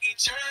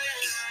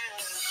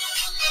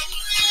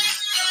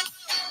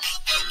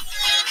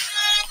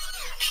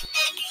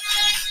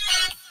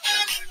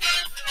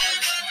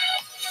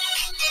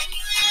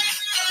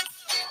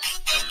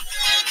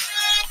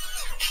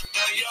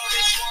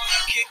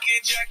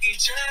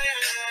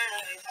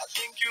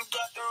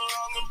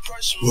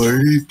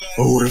 Lady,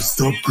 I would've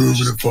stopped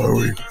grooving if I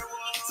were you.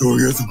 So I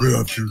guess I'm gonna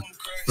have to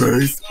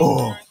face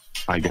off.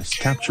 I guess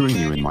capturing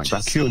you in my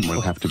vacuum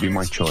will have to be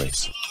my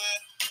choice.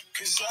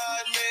 Cause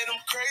I admit I'm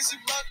crazy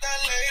about that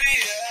lady,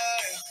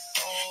 yeah.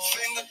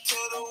 Finger to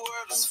the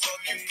world is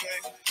fucking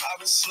pain. I've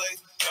been slave,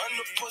 done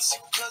the pussy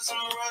cause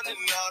I'm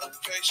running out of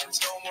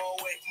patience. No more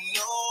waiting,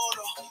 no.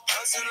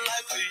 Hustling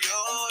life a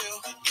yo-yo.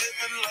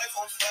 Living life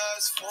on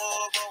fast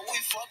forward, but we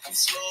fucking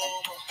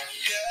slow-mo,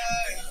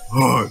 yeah.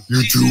 Ah,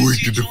 you're too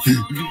weak to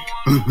defeat me.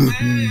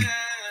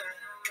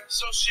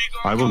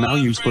 I will now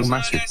use full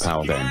massive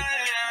power then. I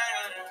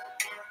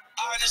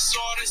just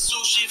ordered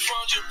sushi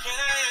from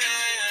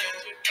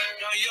Japan.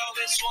 Now yo,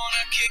 let's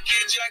wanna kick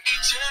it,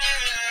 Jackie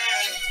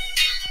Chan.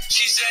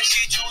 She said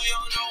she too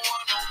young, don't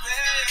want no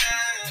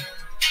man.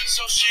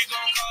 So she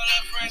gon' call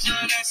her friends,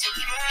 now that's a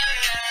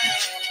plan.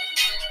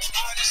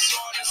 I just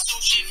ordered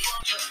sushi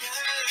from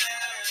Japan.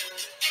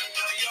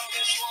 Now yo,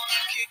 let's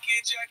wanna kick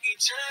it, Jackie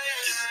Chan.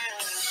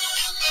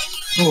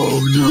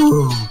 Oh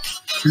no,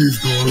 he's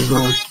going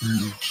back to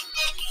you.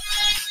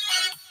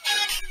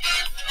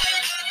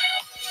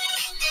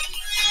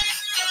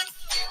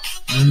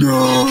 No.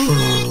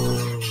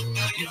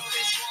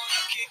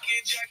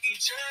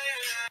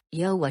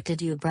 Yo, what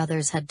did you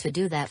brothers had to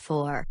do that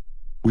for?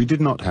 We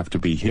did not have to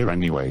be here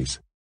anyways.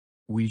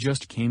 We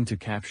just came to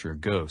capture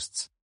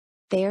ghosts.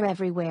 They're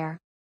everywhere.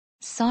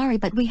 Sorry,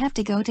 but we have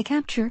to go to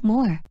capture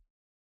more.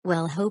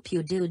 Well, hope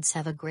you dudes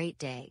have a great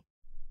day.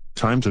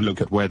 Time to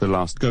look at where the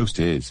last ghost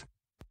is.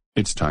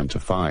 It's time to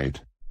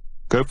fight.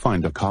 Go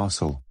find a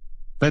castle.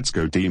 Let's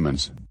go,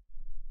 demons.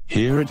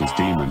 Here it is,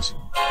 demons.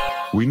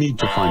 We need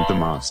to find the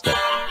master.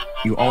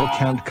 You all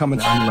can't come in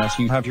unless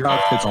you have your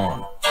outfits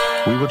on.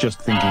 We were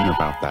just thinking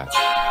about that.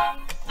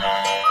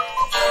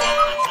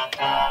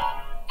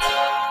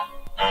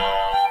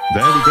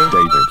 There we go,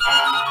 David.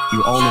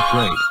 You all look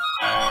great.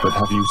 But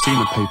have you seen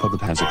a paper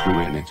that has a clue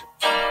in it?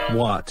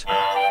 What?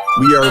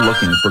 We are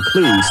looking for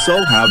clues,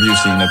 so have you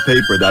seen a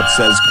paper that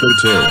says clue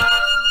too?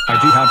 I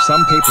do have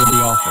some paper in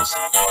the office.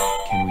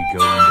 Can we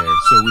go in there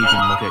so we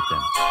can look at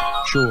them?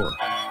 Sure.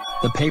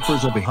 The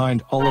papers are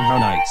behind all of our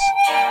nights.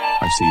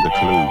 I see the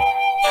clue.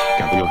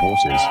 Gather your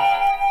horses.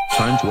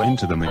 Time to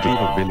enter the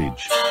medieval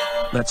village.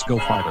 Let's go,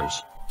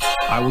 fighters.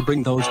 I will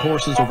bring those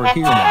horses over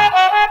here now.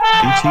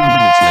 18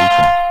 minutes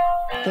later.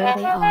 There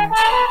they are.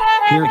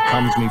 Here it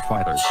comes, me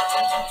fighters.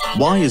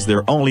 Why is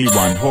there only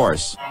one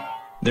horse?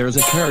 There is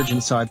a carriage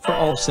inside for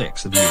all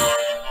 6 of you.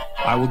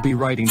 I will be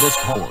riding this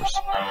horse.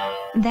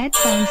 That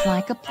sounds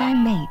like a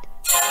plan, mate.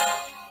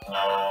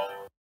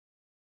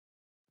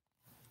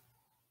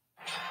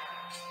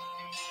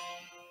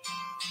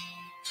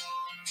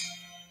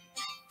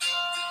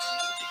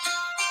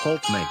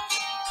 Halt, mate.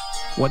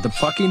 What the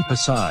fucking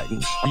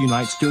Poseidons are you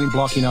knights doing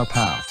blocking our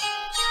path?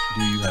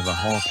 Do you have a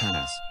hall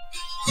pass?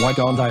 Why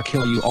don't I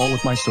kill you all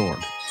with my sword?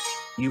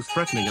 You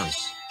threatening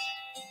us?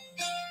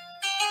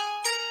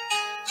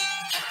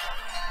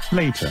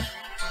 Later.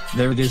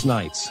 There it is,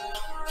 knights.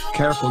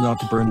 Careful not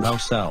to burn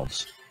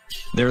ourselves.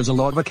 There is a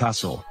lava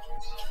castle.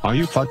 Are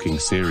you fucking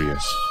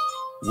serious?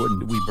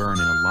 Wouldn't we burn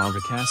in a lava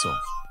castle?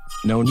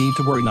 No need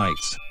to worry,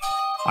 knights.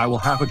 I will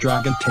have a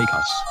dragon take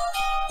us.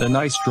 The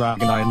nice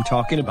dragon I am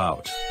talking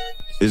about.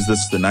 Is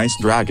this the nice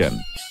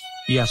dragon?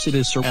 Yes, it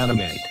is, Sir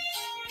Animate.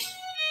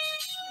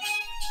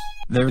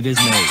 There it is,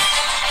 mate.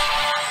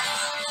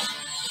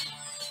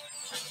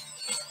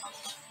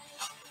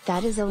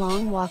 That is a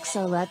long walk,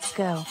 so let's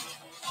go.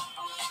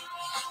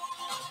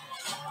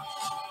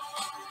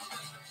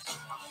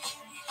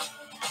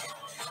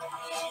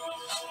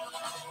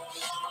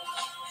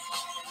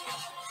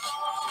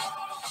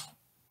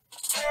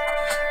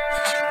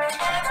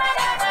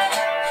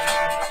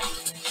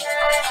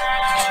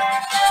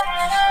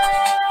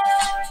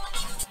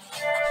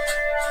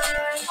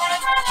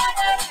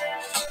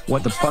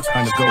 What the fuck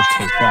kind of ghost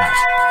is that?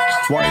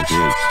 Why it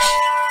is.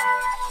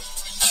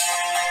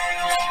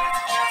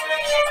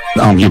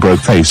 You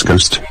broke face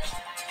ghost.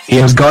 He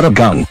has got a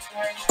gun.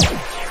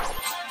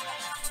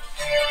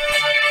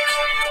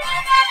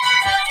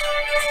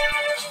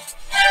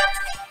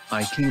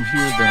 I came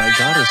here that I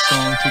got a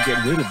song to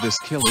get rid of this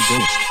killer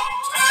ghost.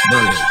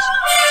 There it is.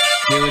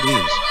 Here it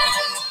is.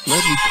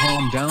 Let me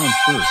calm down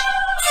first.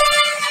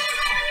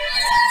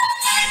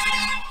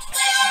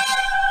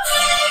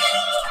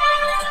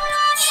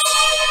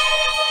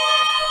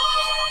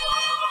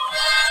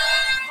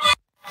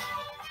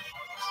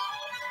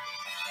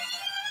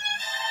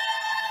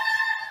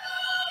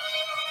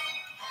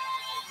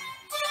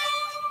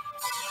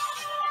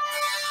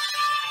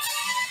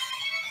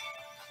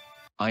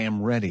 I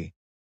am ready.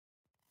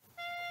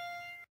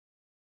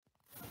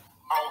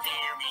 Oh,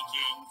 hear me,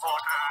 king, for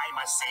I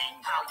must sing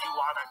how you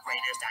are the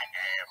greatest at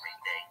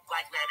everything.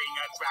 Like letting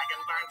a dragon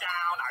burn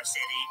down our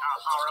city, a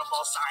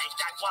horrible sight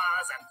that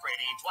wasn't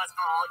pretty. 'Twas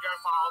all your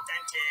fault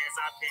and 'tis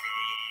a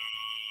pity.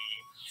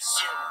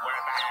 You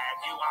were bad,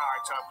 you are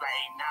to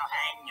blame. Now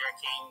hang your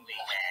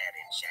kingly head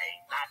in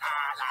shame. La la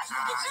la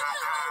la la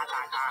la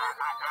la la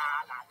la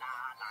la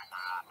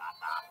la la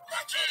la.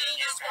 The king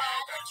is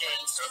bad, the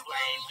king's to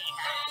blame. He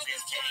hangs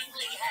his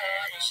kingly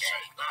head in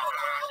shame. La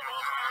la la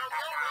la la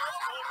la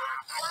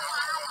la.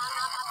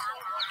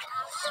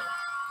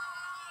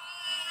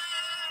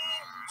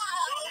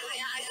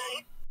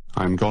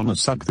 I'm gonna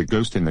suck the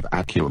ghost in the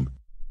vacuum.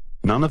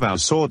 None of our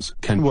swords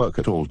can work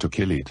at all to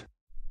kill it.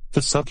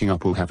 The sucking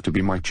up will have to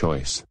be my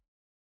choice.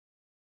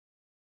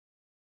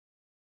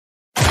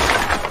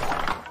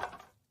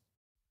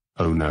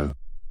 Oh no.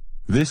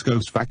 This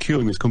ghost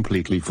vacuum is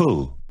completely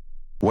full.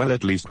 Well,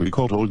 at least we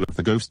caught all of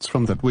the ghosts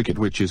from that wicked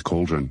witch's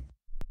cauldron.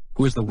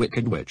 Who is the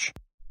wicked witch?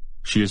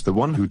 She is the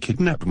one who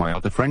kidnapped my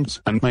other friends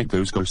and made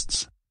those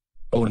ghosts.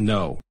 Oh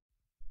no.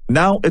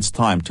 Now it's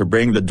time to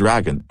bring the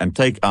dragon and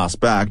take us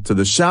back to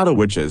the Shadow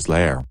Witch's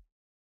lair.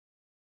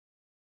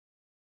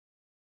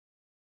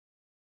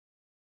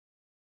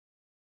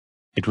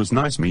 It was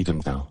nice meeting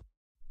thou.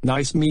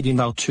 Nice meeting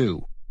thou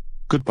too.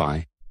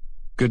 Goodbye.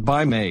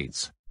 Goodbye,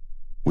 mates.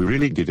 We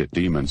really did it,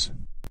 demons.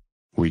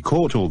 We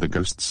caught all the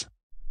ghosts.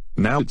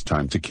 Now it's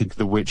time to kick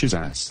the witch's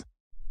ass.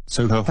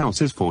 So her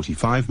house is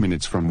 45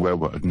 minutes from where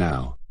we're at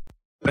now.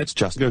 Let's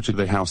just go to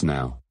the house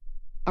now.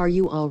 Are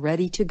you all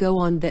ready to go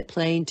on that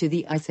plane to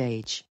the Ice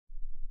Age?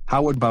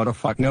 How about a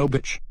fuck no,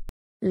 bitch?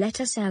 Let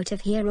us out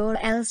of here or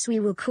else we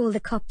will call the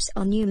cops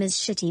on you, Ms.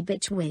 Shitty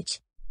Bitch Witch.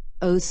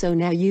 Oh, so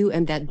now you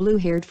and that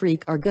blue-haired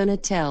freak are gonna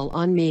tell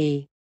on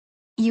me.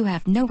 You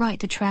have no right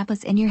to trap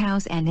us in your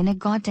house and in a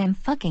goddamn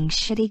fucking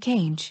shitty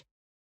cage.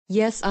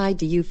 Yes, I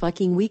do, you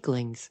fucking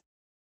weaklings.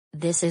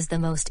 This is the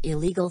most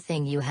illegal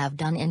thing you have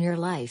done in your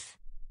life.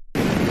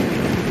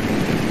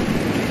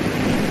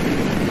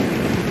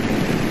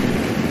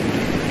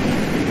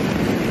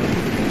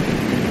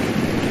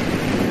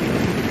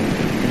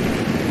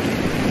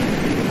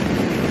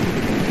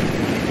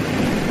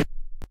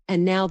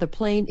 And now the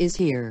plane is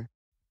here.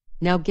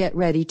 Now get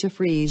ready to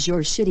freeze your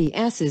shitty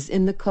asses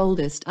in the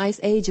coldest ice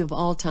age of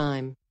all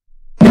time.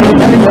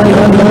 No.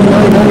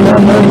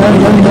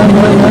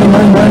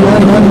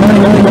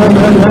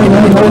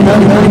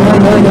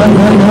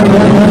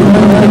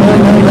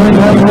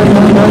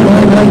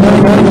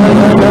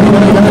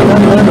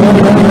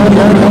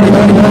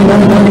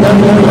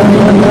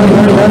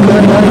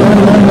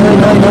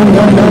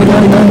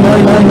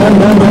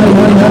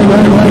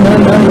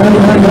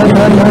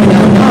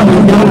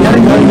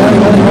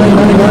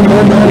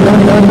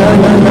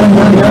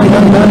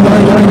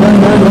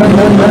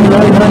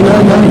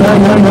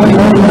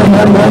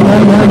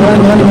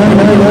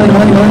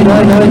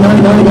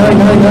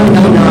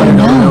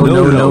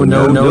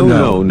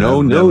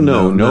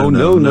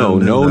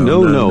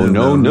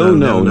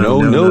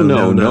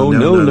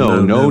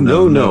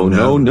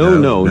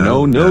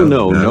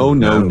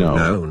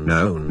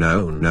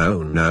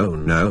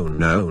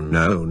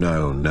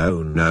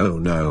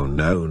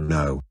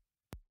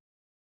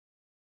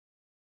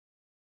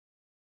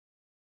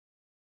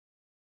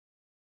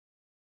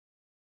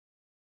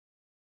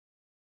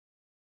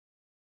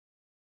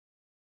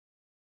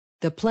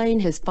 The plane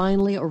has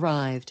finally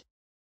arrived.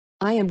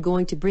 I am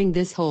going to bring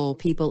this whole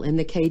people in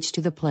the cage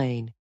to the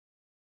plane.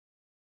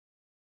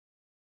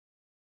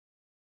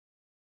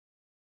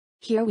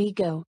 Here we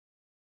go.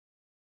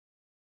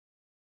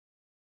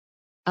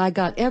 I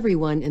got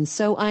everyone, and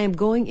so I am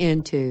going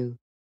in too.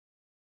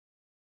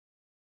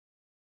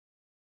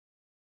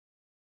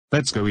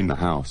 Let's go in the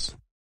house.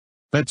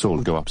 Let's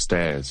all go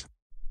upstairs.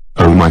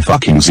 Oh my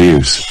fucking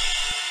Zeus.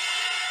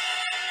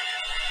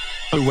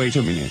 Oh wait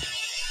a minute.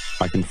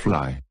 I can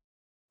fly.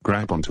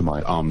 Grab onto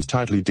my arms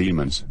tightly,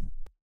 demons.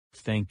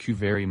 Thank you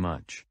very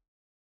much.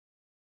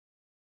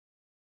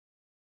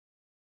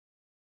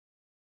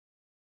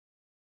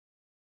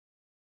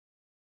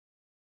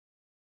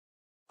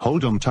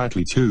 Hold on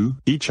tightly to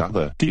each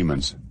other,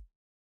 demons.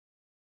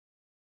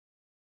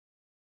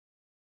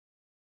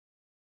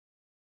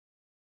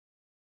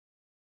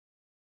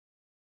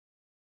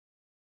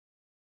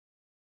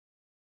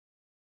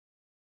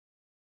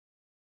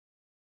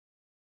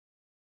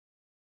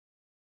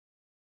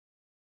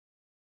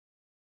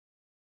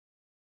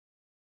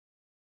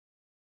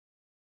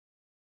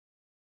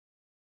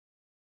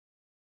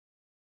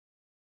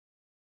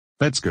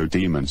 Let's go,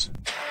 demons.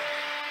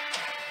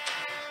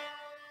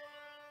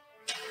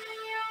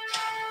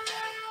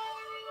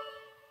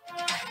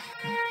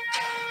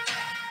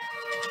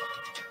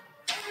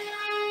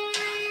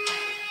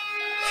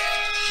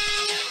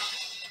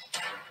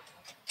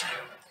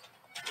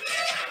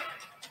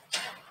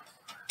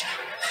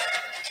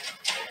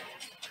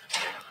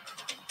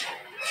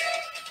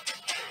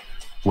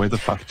 Where the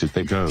fuck did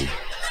they go?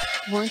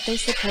 Weren't they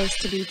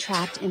supposed to be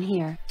trapped in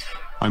here?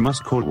 I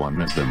must call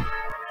one of them.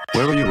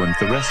 Where are you and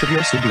the rest of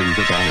your siblings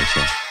at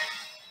Alissa?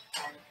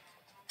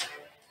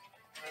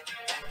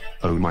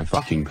 Oh my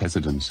fucking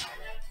presidents.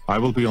 I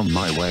will be on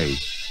my way.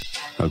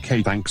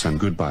 Okay, thanks and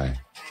goodbye.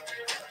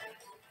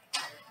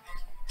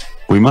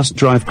 We must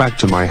drive back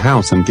to my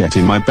house and get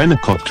in my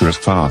Benacopter as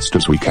fast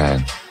as we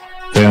can.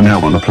 They are now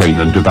on a plane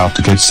and about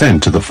to get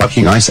sent to the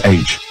fucking Ice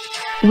Age.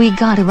 We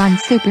gotta run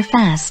super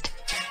fast.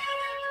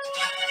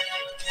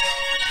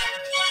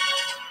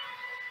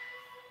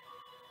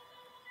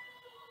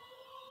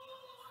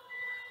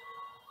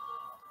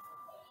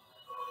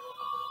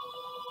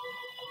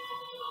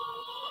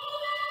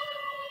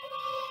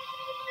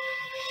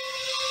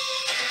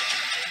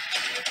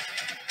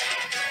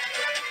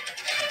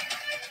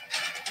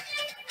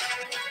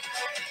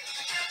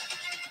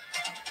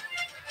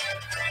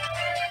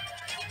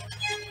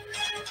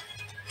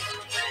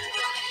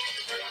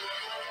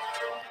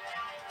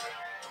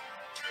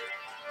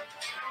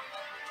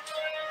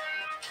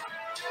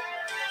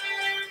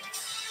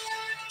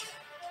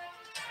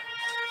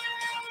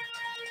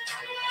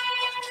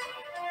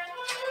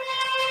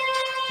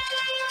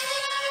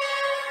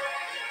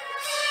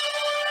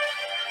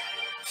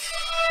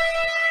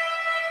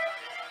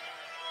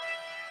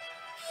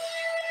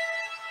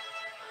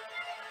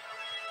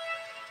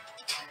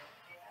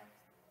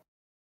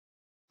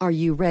 Are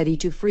you ready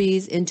to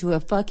freeze into a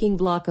fucking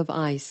block of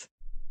ice?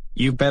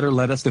 You better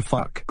let us the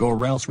fuck go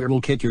or else we'll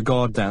kick your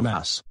goddamn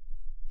ass.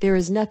 There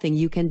is nothing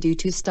you can do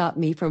to stop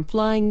me from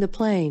flying the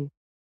plane.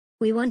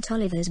 We want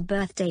Oliver's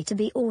birthday to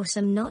be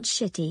awesome, not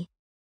shitty.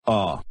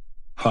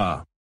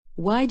 Ha.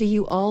 Why do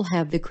you all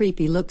have the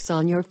creepy looks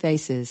on your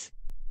faces?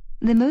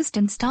 The most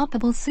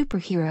unstoppable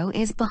superhero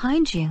is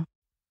behind you.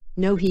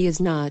 No, he is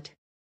not.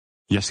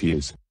 Yes, he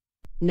is.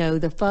 No,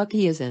 the fuck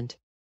he isn't.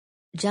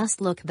 Just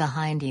look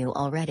behind you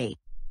already.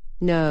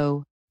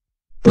 No.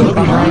 Look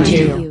behind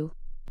you.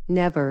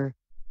 Never.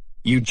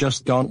 You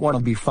just don't want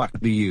to be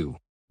fucked, do you?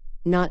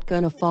 Not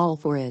gonna fall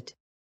for it.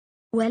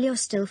 Well, you're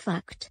still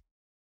fucked.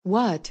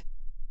 What?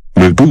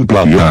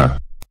 Yeah.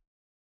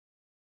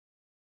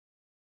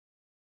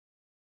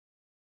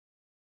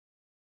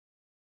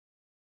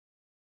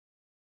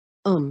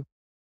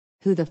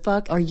 Who the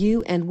fuck are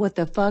you and what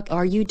the fuck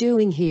are you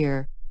doing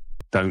here?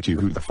 Don't you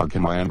who the fuck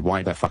am I and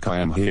why the fuck I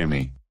am here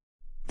me?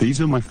 These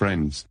are my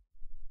friends.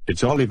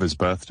 It's Oliver's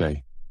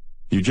birthday.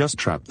 You just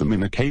trapped them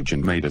in a cage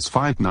and made us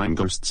fight 9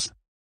 ghosts.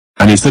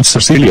 And is that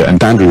Cecilia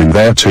and Andrew in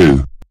there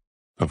too?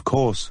 Of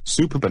course,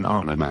 Super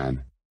Banana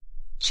Man.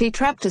 She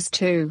trapped us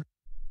too.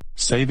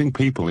 Saving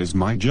people is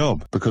my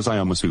job because I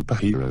am a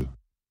superhero.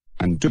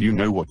 And do you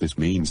know what this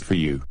means for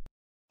you?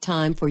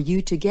 Time for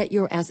you to get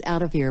your ass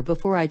out of here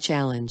before I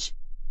challenge.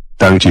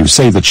 Don't you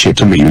say that shit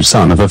to me, you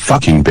son of a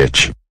fucking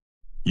bitch.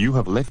 You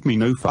have left me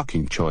no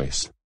fucking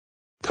choice.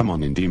 Come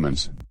on in,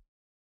 demons.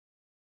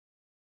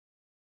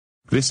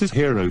 This is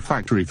Hero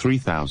Factory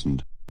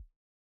 3000.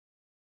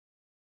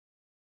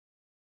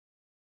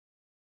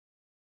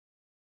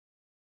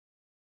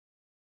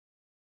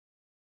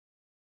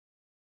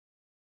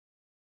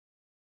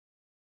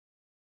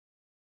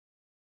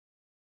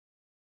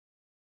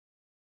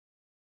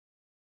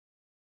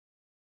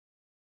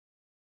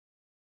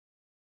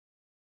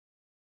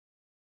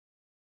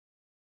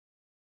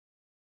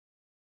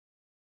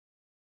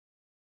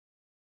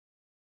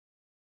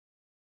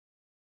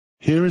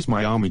 Here is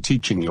my army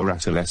teaching your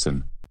ass a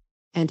lesson.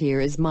 And here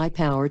is my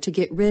power to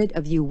get rid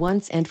of you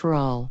once and for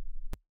all.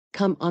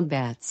 Come on,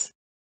 bats.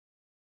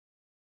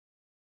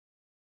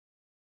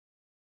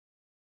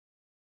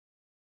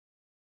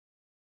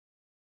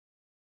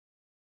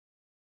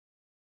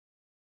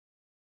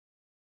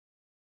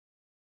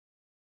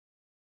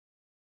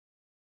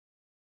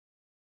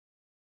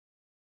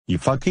 You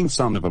fucking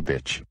son of a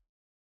bitch.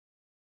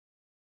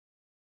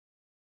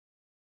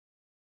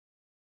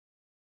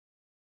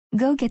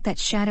 Go get that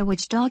shadow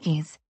witch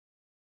doggies.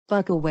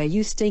 Fuck away,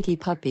 you stinky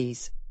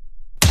puppies.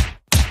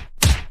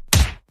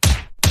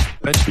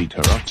 Let's beat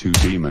her up, two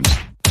demons.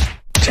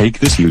 Take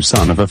this, you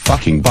son of a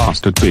fucking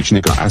bastard bitch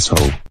nigger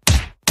asshole.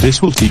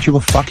 This will teach you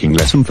a fucking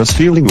lesson for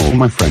stealing all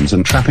my friends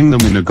and trapping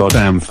them in a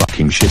goddamn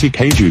fucking shitty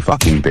cage, you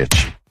fucking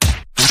bitch.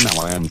 And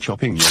now I am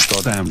chopping your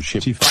goddamn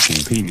shitty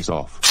fucking penis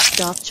off.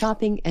 Stop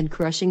chopping and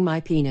crushing my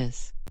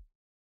penis.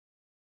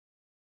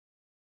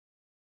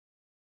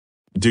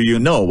 Do you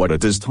know what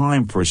it is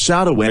time for,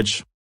 Shadow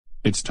Witch?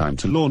 It's time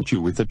to launch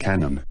you with the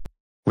cannon.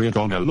 We're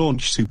gonna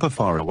launch super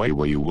far away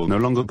where you will no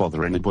longer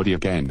bother anybody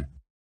again.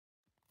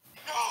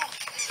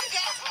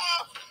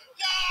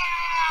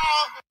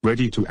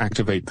 Ready to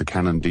activate the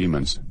cannon,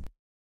 demons.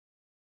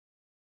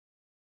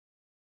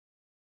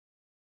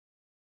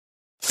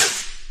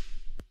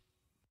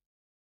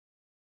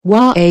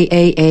 Wah a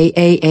a a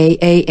a a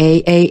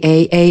a a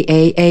a a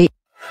a a.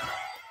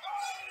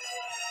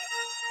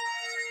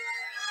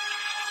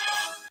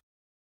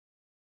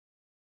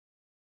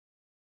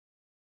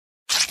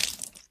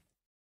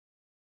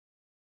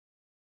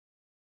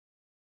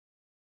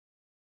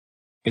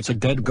 It's a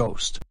dead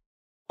ghost.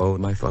 Oh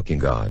my fucking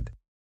god.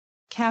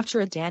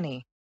 Capture it,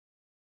 Danny.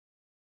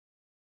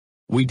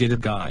 We did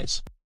it,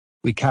 guys.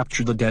 We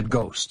captured the dead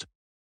ghost.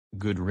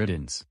 Good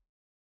riddance.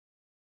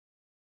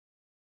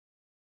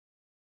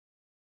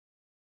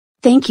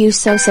 Thank you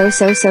so much, dude.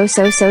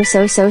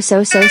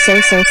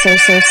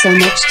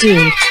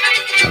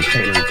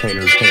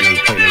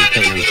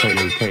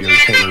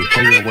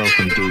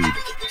 Welcome, dude.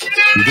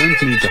 You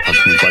don't need to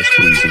hug me by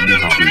squeezing me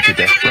hardly to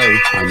death, bro.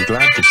 I'm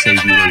glad to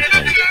save you,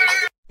 okay?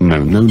 No,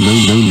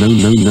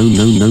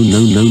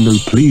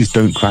 please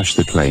don't crash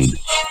the plane.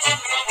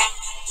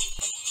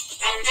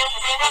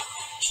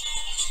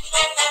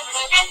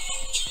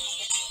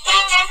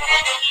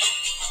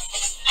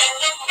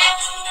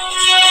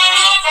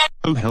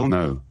 Oh hell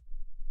no.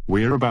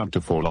 We're about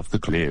to fall off the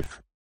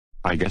cliff.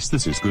 I guess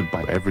this is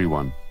goodbye,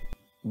 everyone.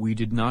 We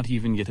did not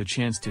even get a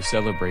chance to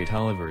celebrate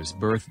Oliver's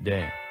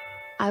birthday.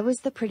 I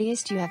was the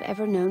prettiest you have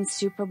ever known,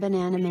 Super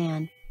Banana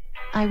Man.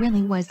 I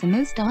really was the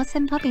most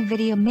awesome puppy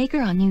video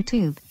maker on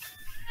YouTube.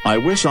 I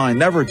wish I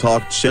never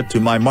talked shit to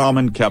my mom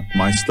and kept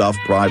my stuff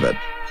private.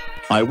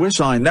 I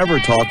wish I never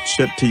talked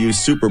shit to you,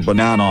 Super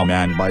Banana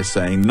Man, by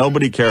saying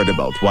nobody cared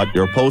about what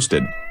you're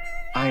posted.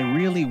 I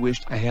really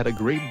wished I had a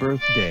great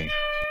birthday.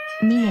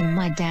 Me and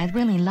my dad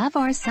really love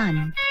our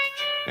son.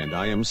 And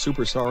I am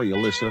super sorry,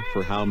 Alyssa,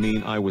 for how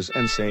mean I was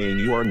and saying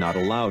you are not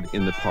allowed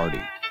in the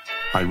party.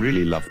 I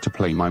really love to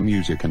play my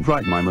music and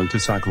ride my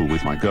motorcycle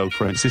with my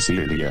girlfriend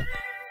Cecilia.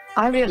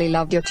 I really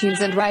loved your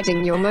tunes and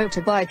riding your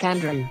motorbike,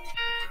 Andrew.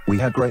 We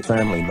had great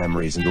family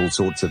memories and all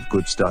sorts of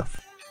good stuff.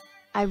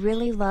 I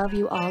really love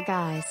you all,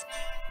 guys.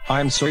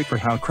 I'm sorry for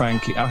how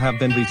cranky I have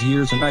been these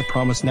years, and I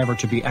promise never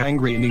to be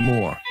angry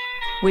anymore.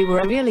 We were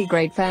a really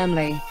great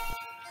family.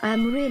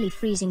 I'm really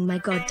freezing my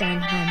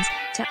goddamn hands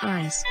to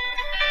ice.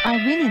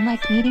 I really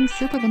liked meeting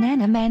Super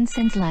Banana Man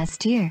since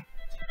last year.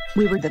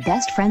 We were the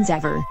best friends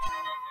ever.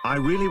 I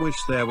really wish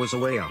there was a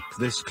way up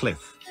this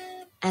cliff.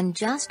 And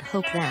just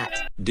hope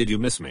that. Did you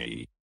miss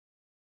me?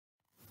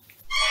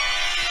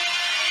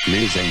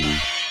 Amazing.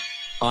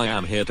 I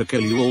am here to kill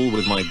you all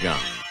with my gun.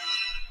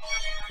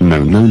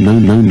 No.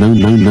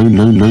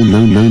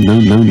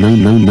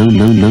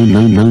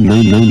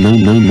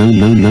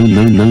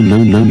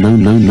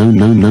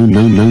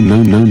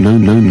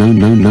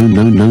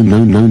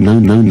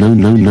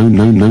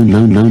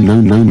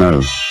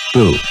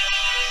 Boo.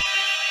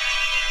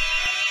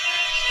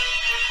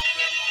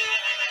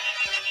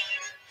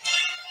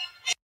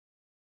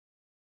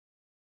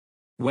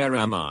 Where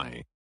am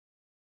I?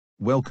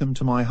 Welcome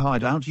to my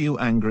hideout, you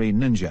angry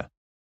ninja.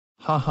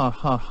 Ha ha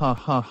ha ha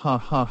ha ha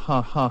ha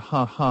ha ha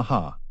ha ha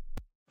ha.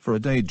 For a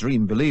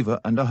daydream believer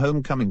and a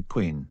homecoming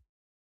queen.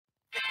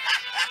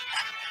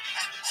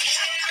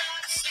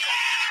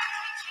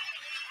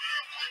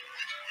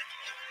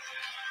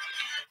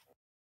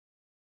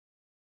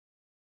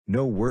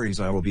 No worries,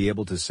 I will be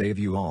able to save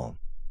you all.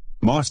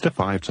 Master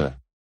Fighter.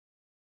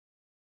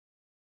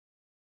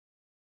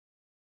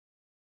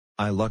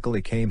 I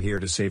luckily came here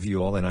to save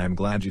you all and I am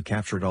glad you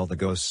captured all the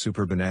ghosts,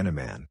 Super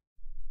Bananaman.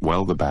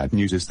 Well, the bad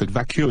news is that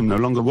VYOND no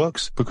longer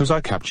works because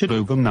I captured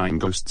over 9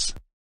 ghosts.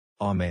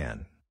 Aw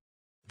man.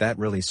 That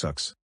really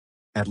sucks.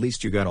 At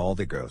least you got all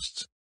the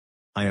ghosts.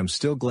 I am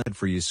still glad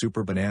for you,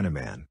 Super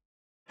Bananaman.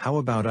 How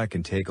about I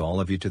can take all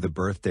of you to the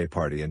birthday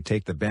party and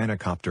take the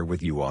Banacopter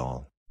with you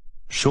all?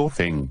 Sure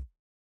thing.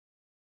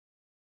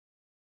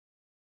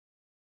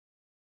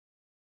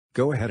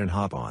 Go ahead and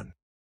hop on.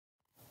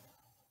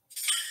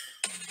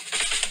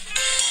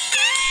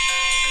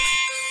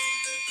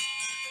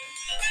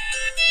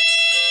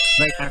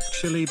 They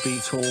actually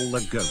beat all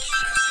the ghosts.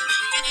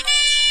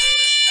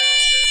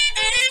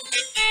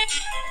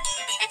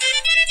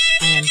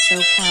 I am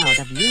so proud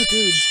of you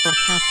dudes for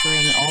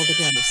capturing all the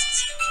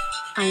ghosts.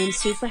 I am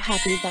super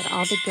happy that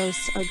all the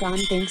ghosts are gone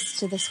thanks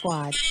to the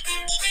squad.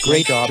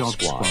 Great job, squad.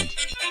 All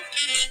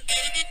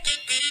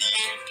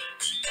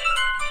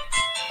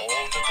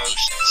the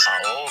ghosts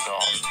are all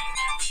gone.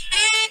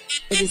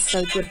 It is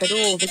so good that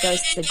all the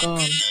ghosts are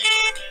gone.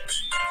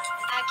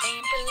 I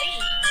can't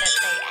believe that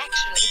they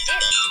actually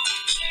did it.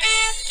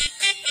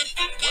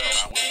 Well,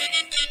 I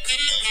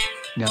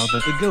will. Now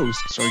that the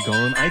ghosts are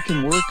gone, I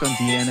can work on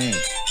DNA.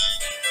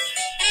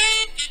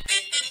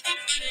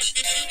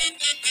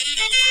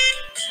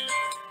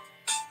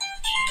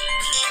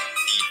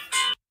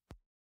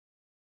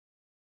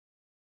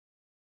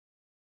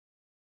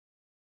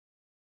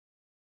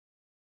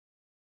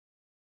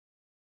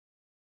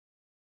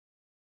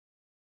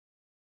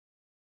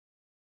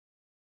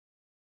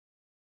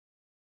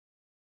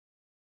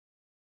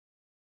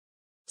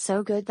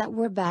 So good that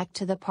we're back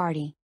to the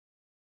party.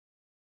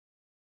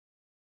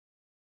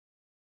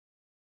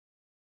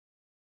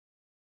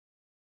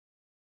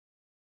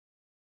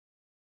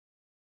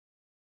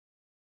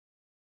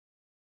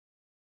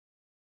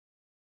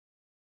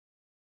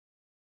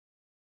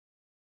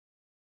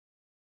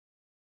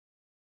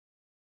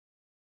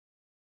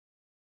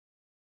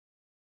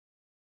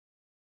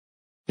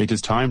 It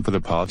is time for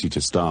the party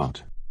to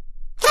start.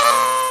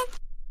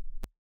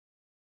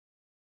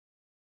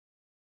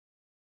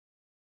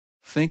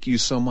 Thank you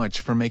so much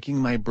for making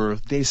my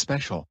birthday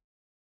special.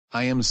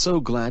 I am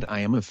so glad I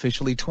am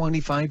officially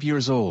 25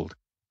 years old.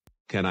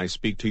 Can I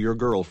speak to your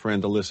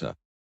girlfriend Alyssa?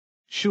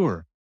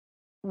 Sure.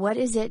 What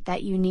is it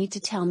that you need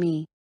to tell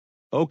me?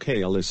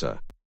 Okay, Alyssa.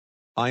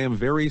 I am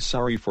very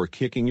sorry for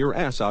kicking your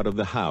ass out of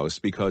the house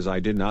because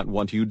I did not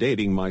want you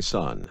dating my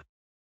son.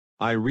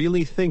 I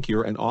really think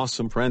you're an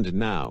awesome friend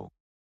now.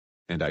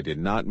 And I did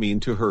not mean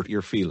to hurt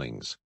your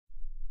feelings.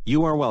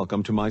 You are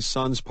welcome to my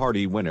son's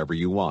party whenever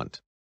you want.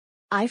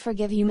 I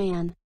forgive you,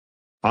 man.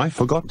 I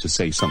forgot to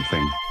say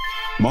something.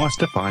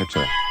 Master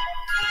Fighter.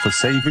 For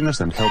saving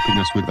us and helping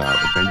us with our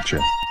adventure.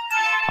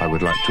 I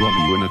would like to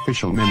honor you an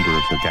official member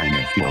of the gang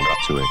if you're up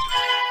to it.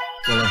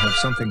 Well, I have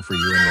something for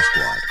you in the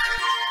squad.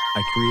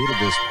 I created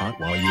this pot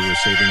while you were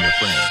saving your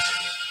friends.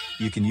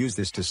 You can use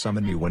this to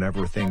summon me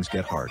whenever things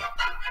get hard.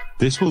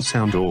 This will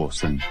sound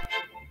awesome.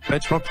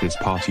 Let's rock this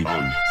party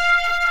on.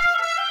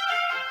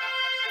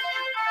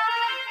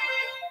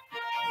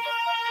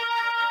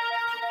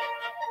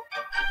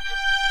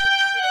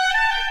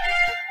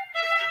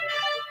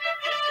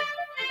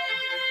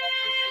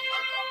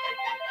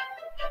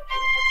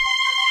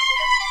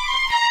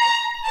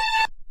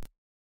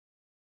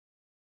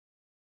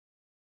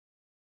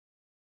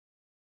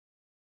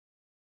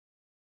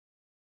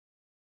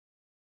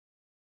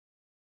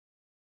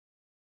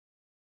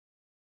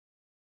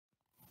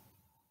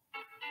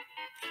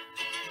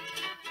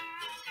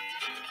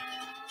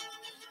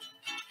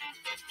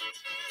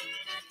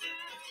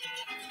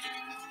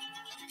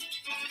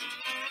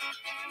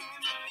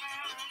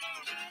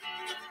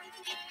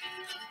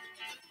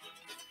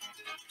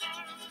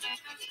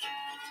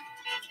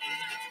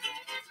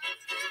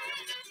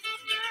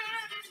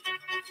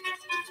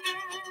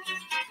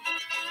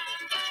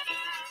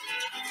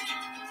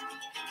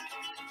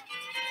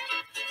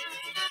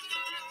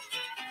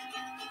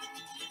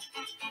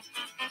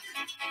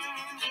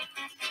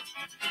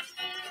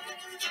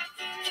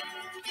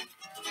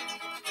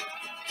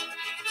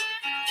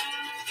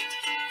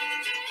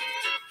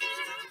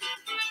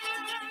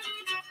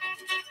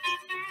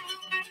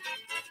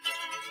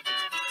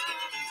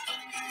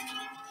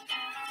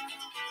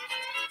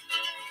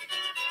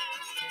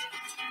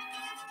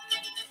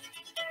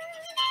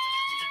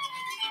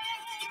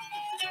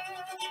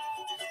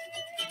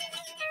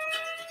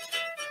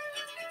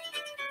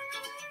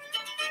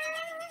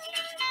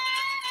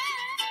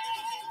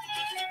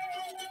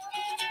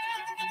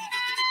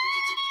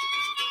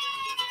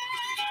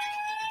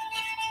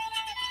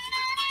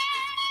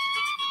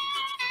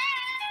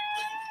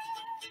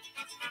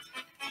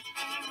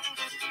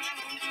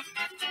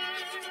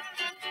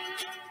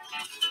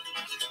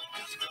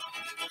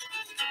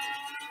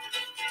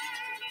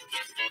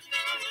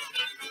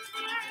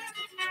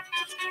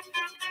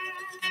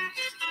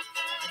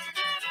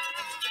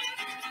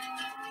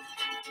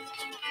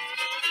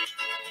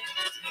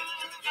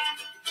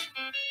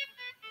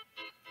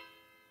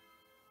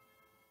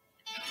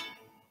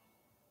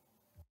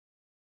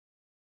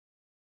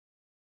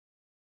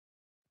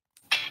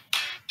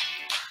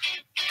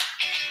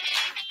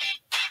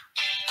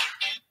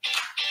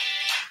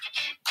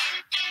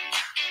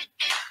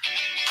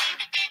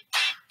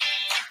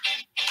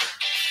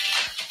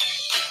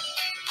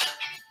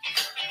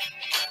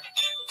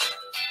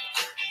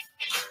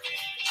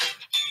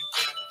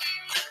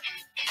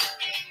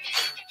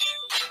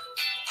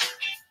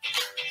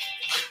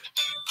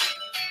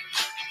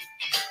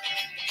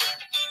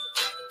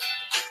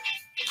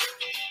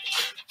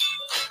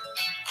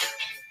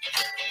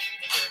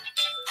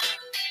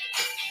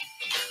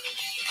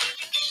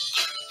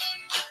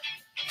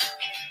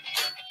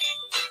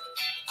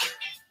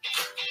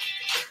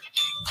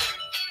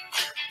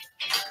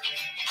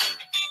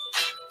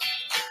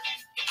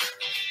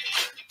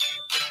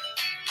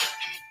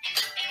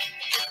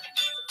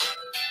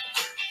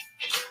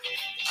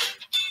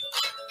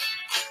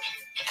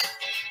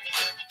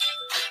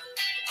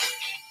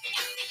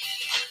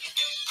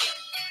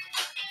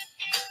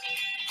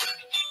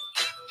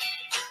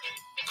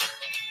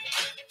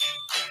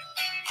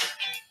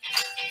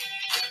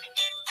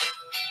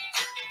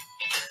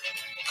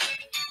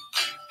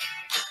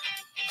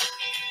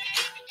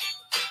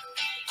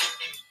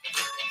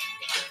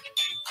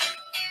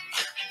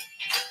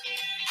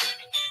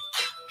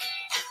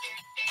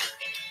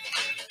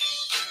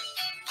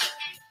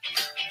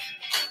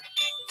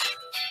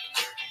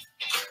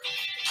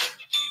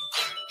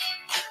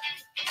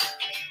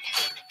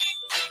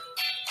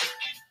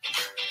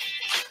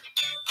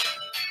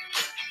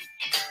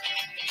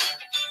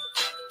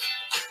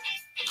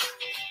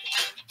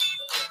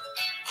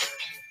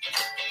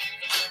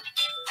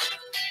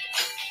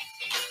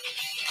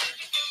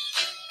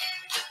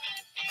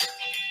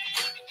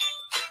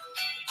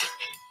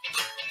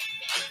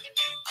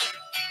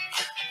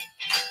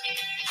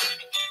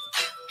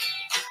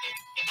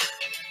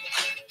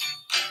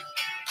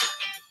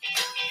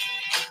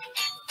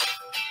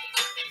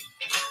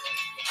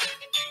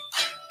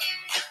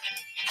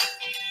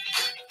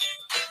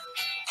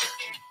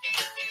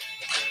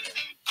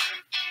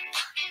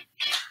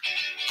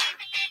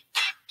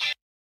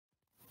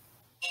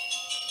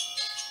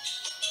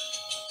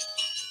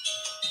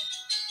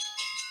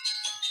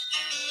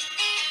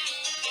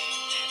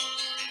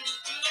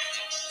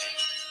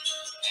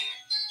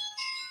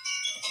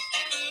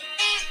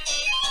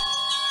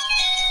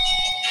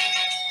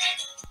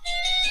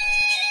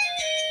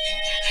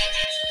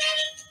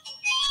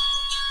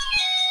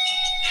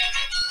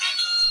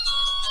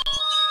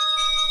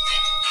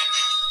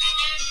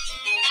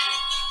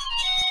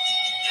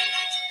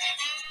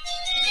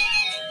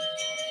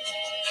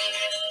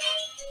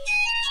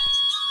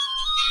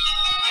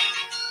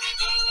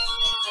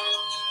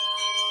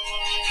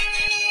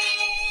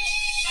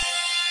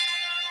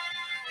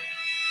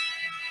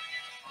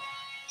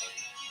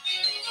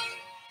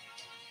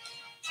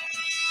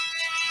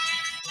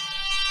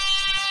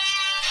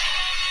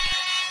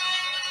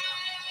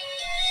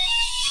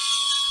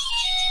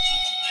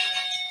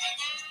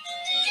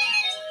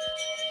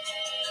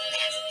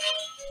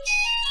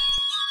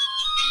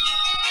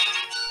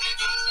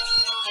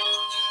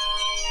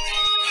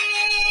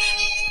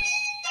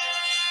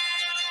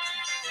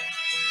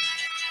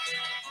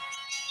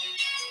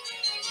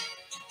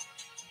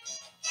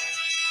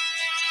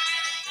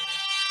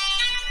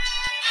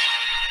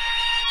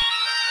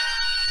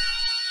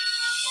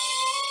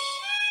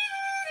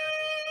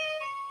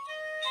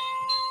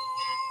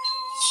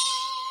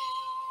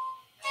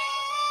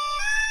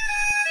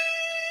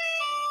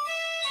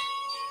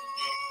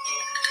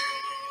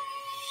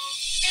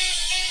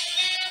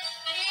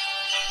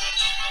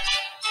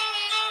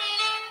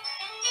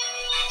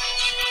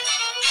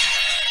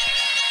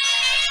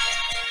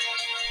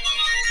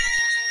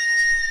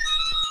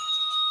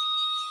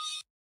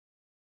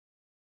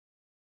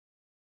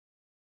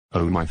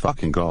 Oh my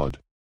fucking god.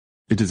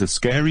 It is a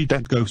scary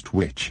dead ghost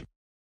witch.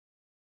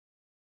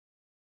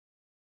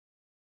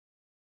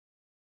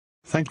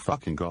 Thank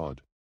fucking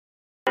god.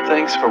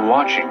 Thanks for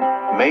watching.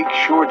 Make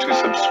sure to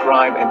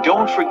subscribe and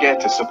don't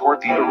forget to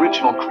support the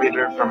original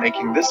creator for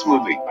making this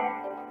movie.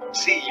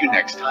 See you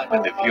next time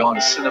in the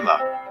VYOND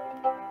cinema.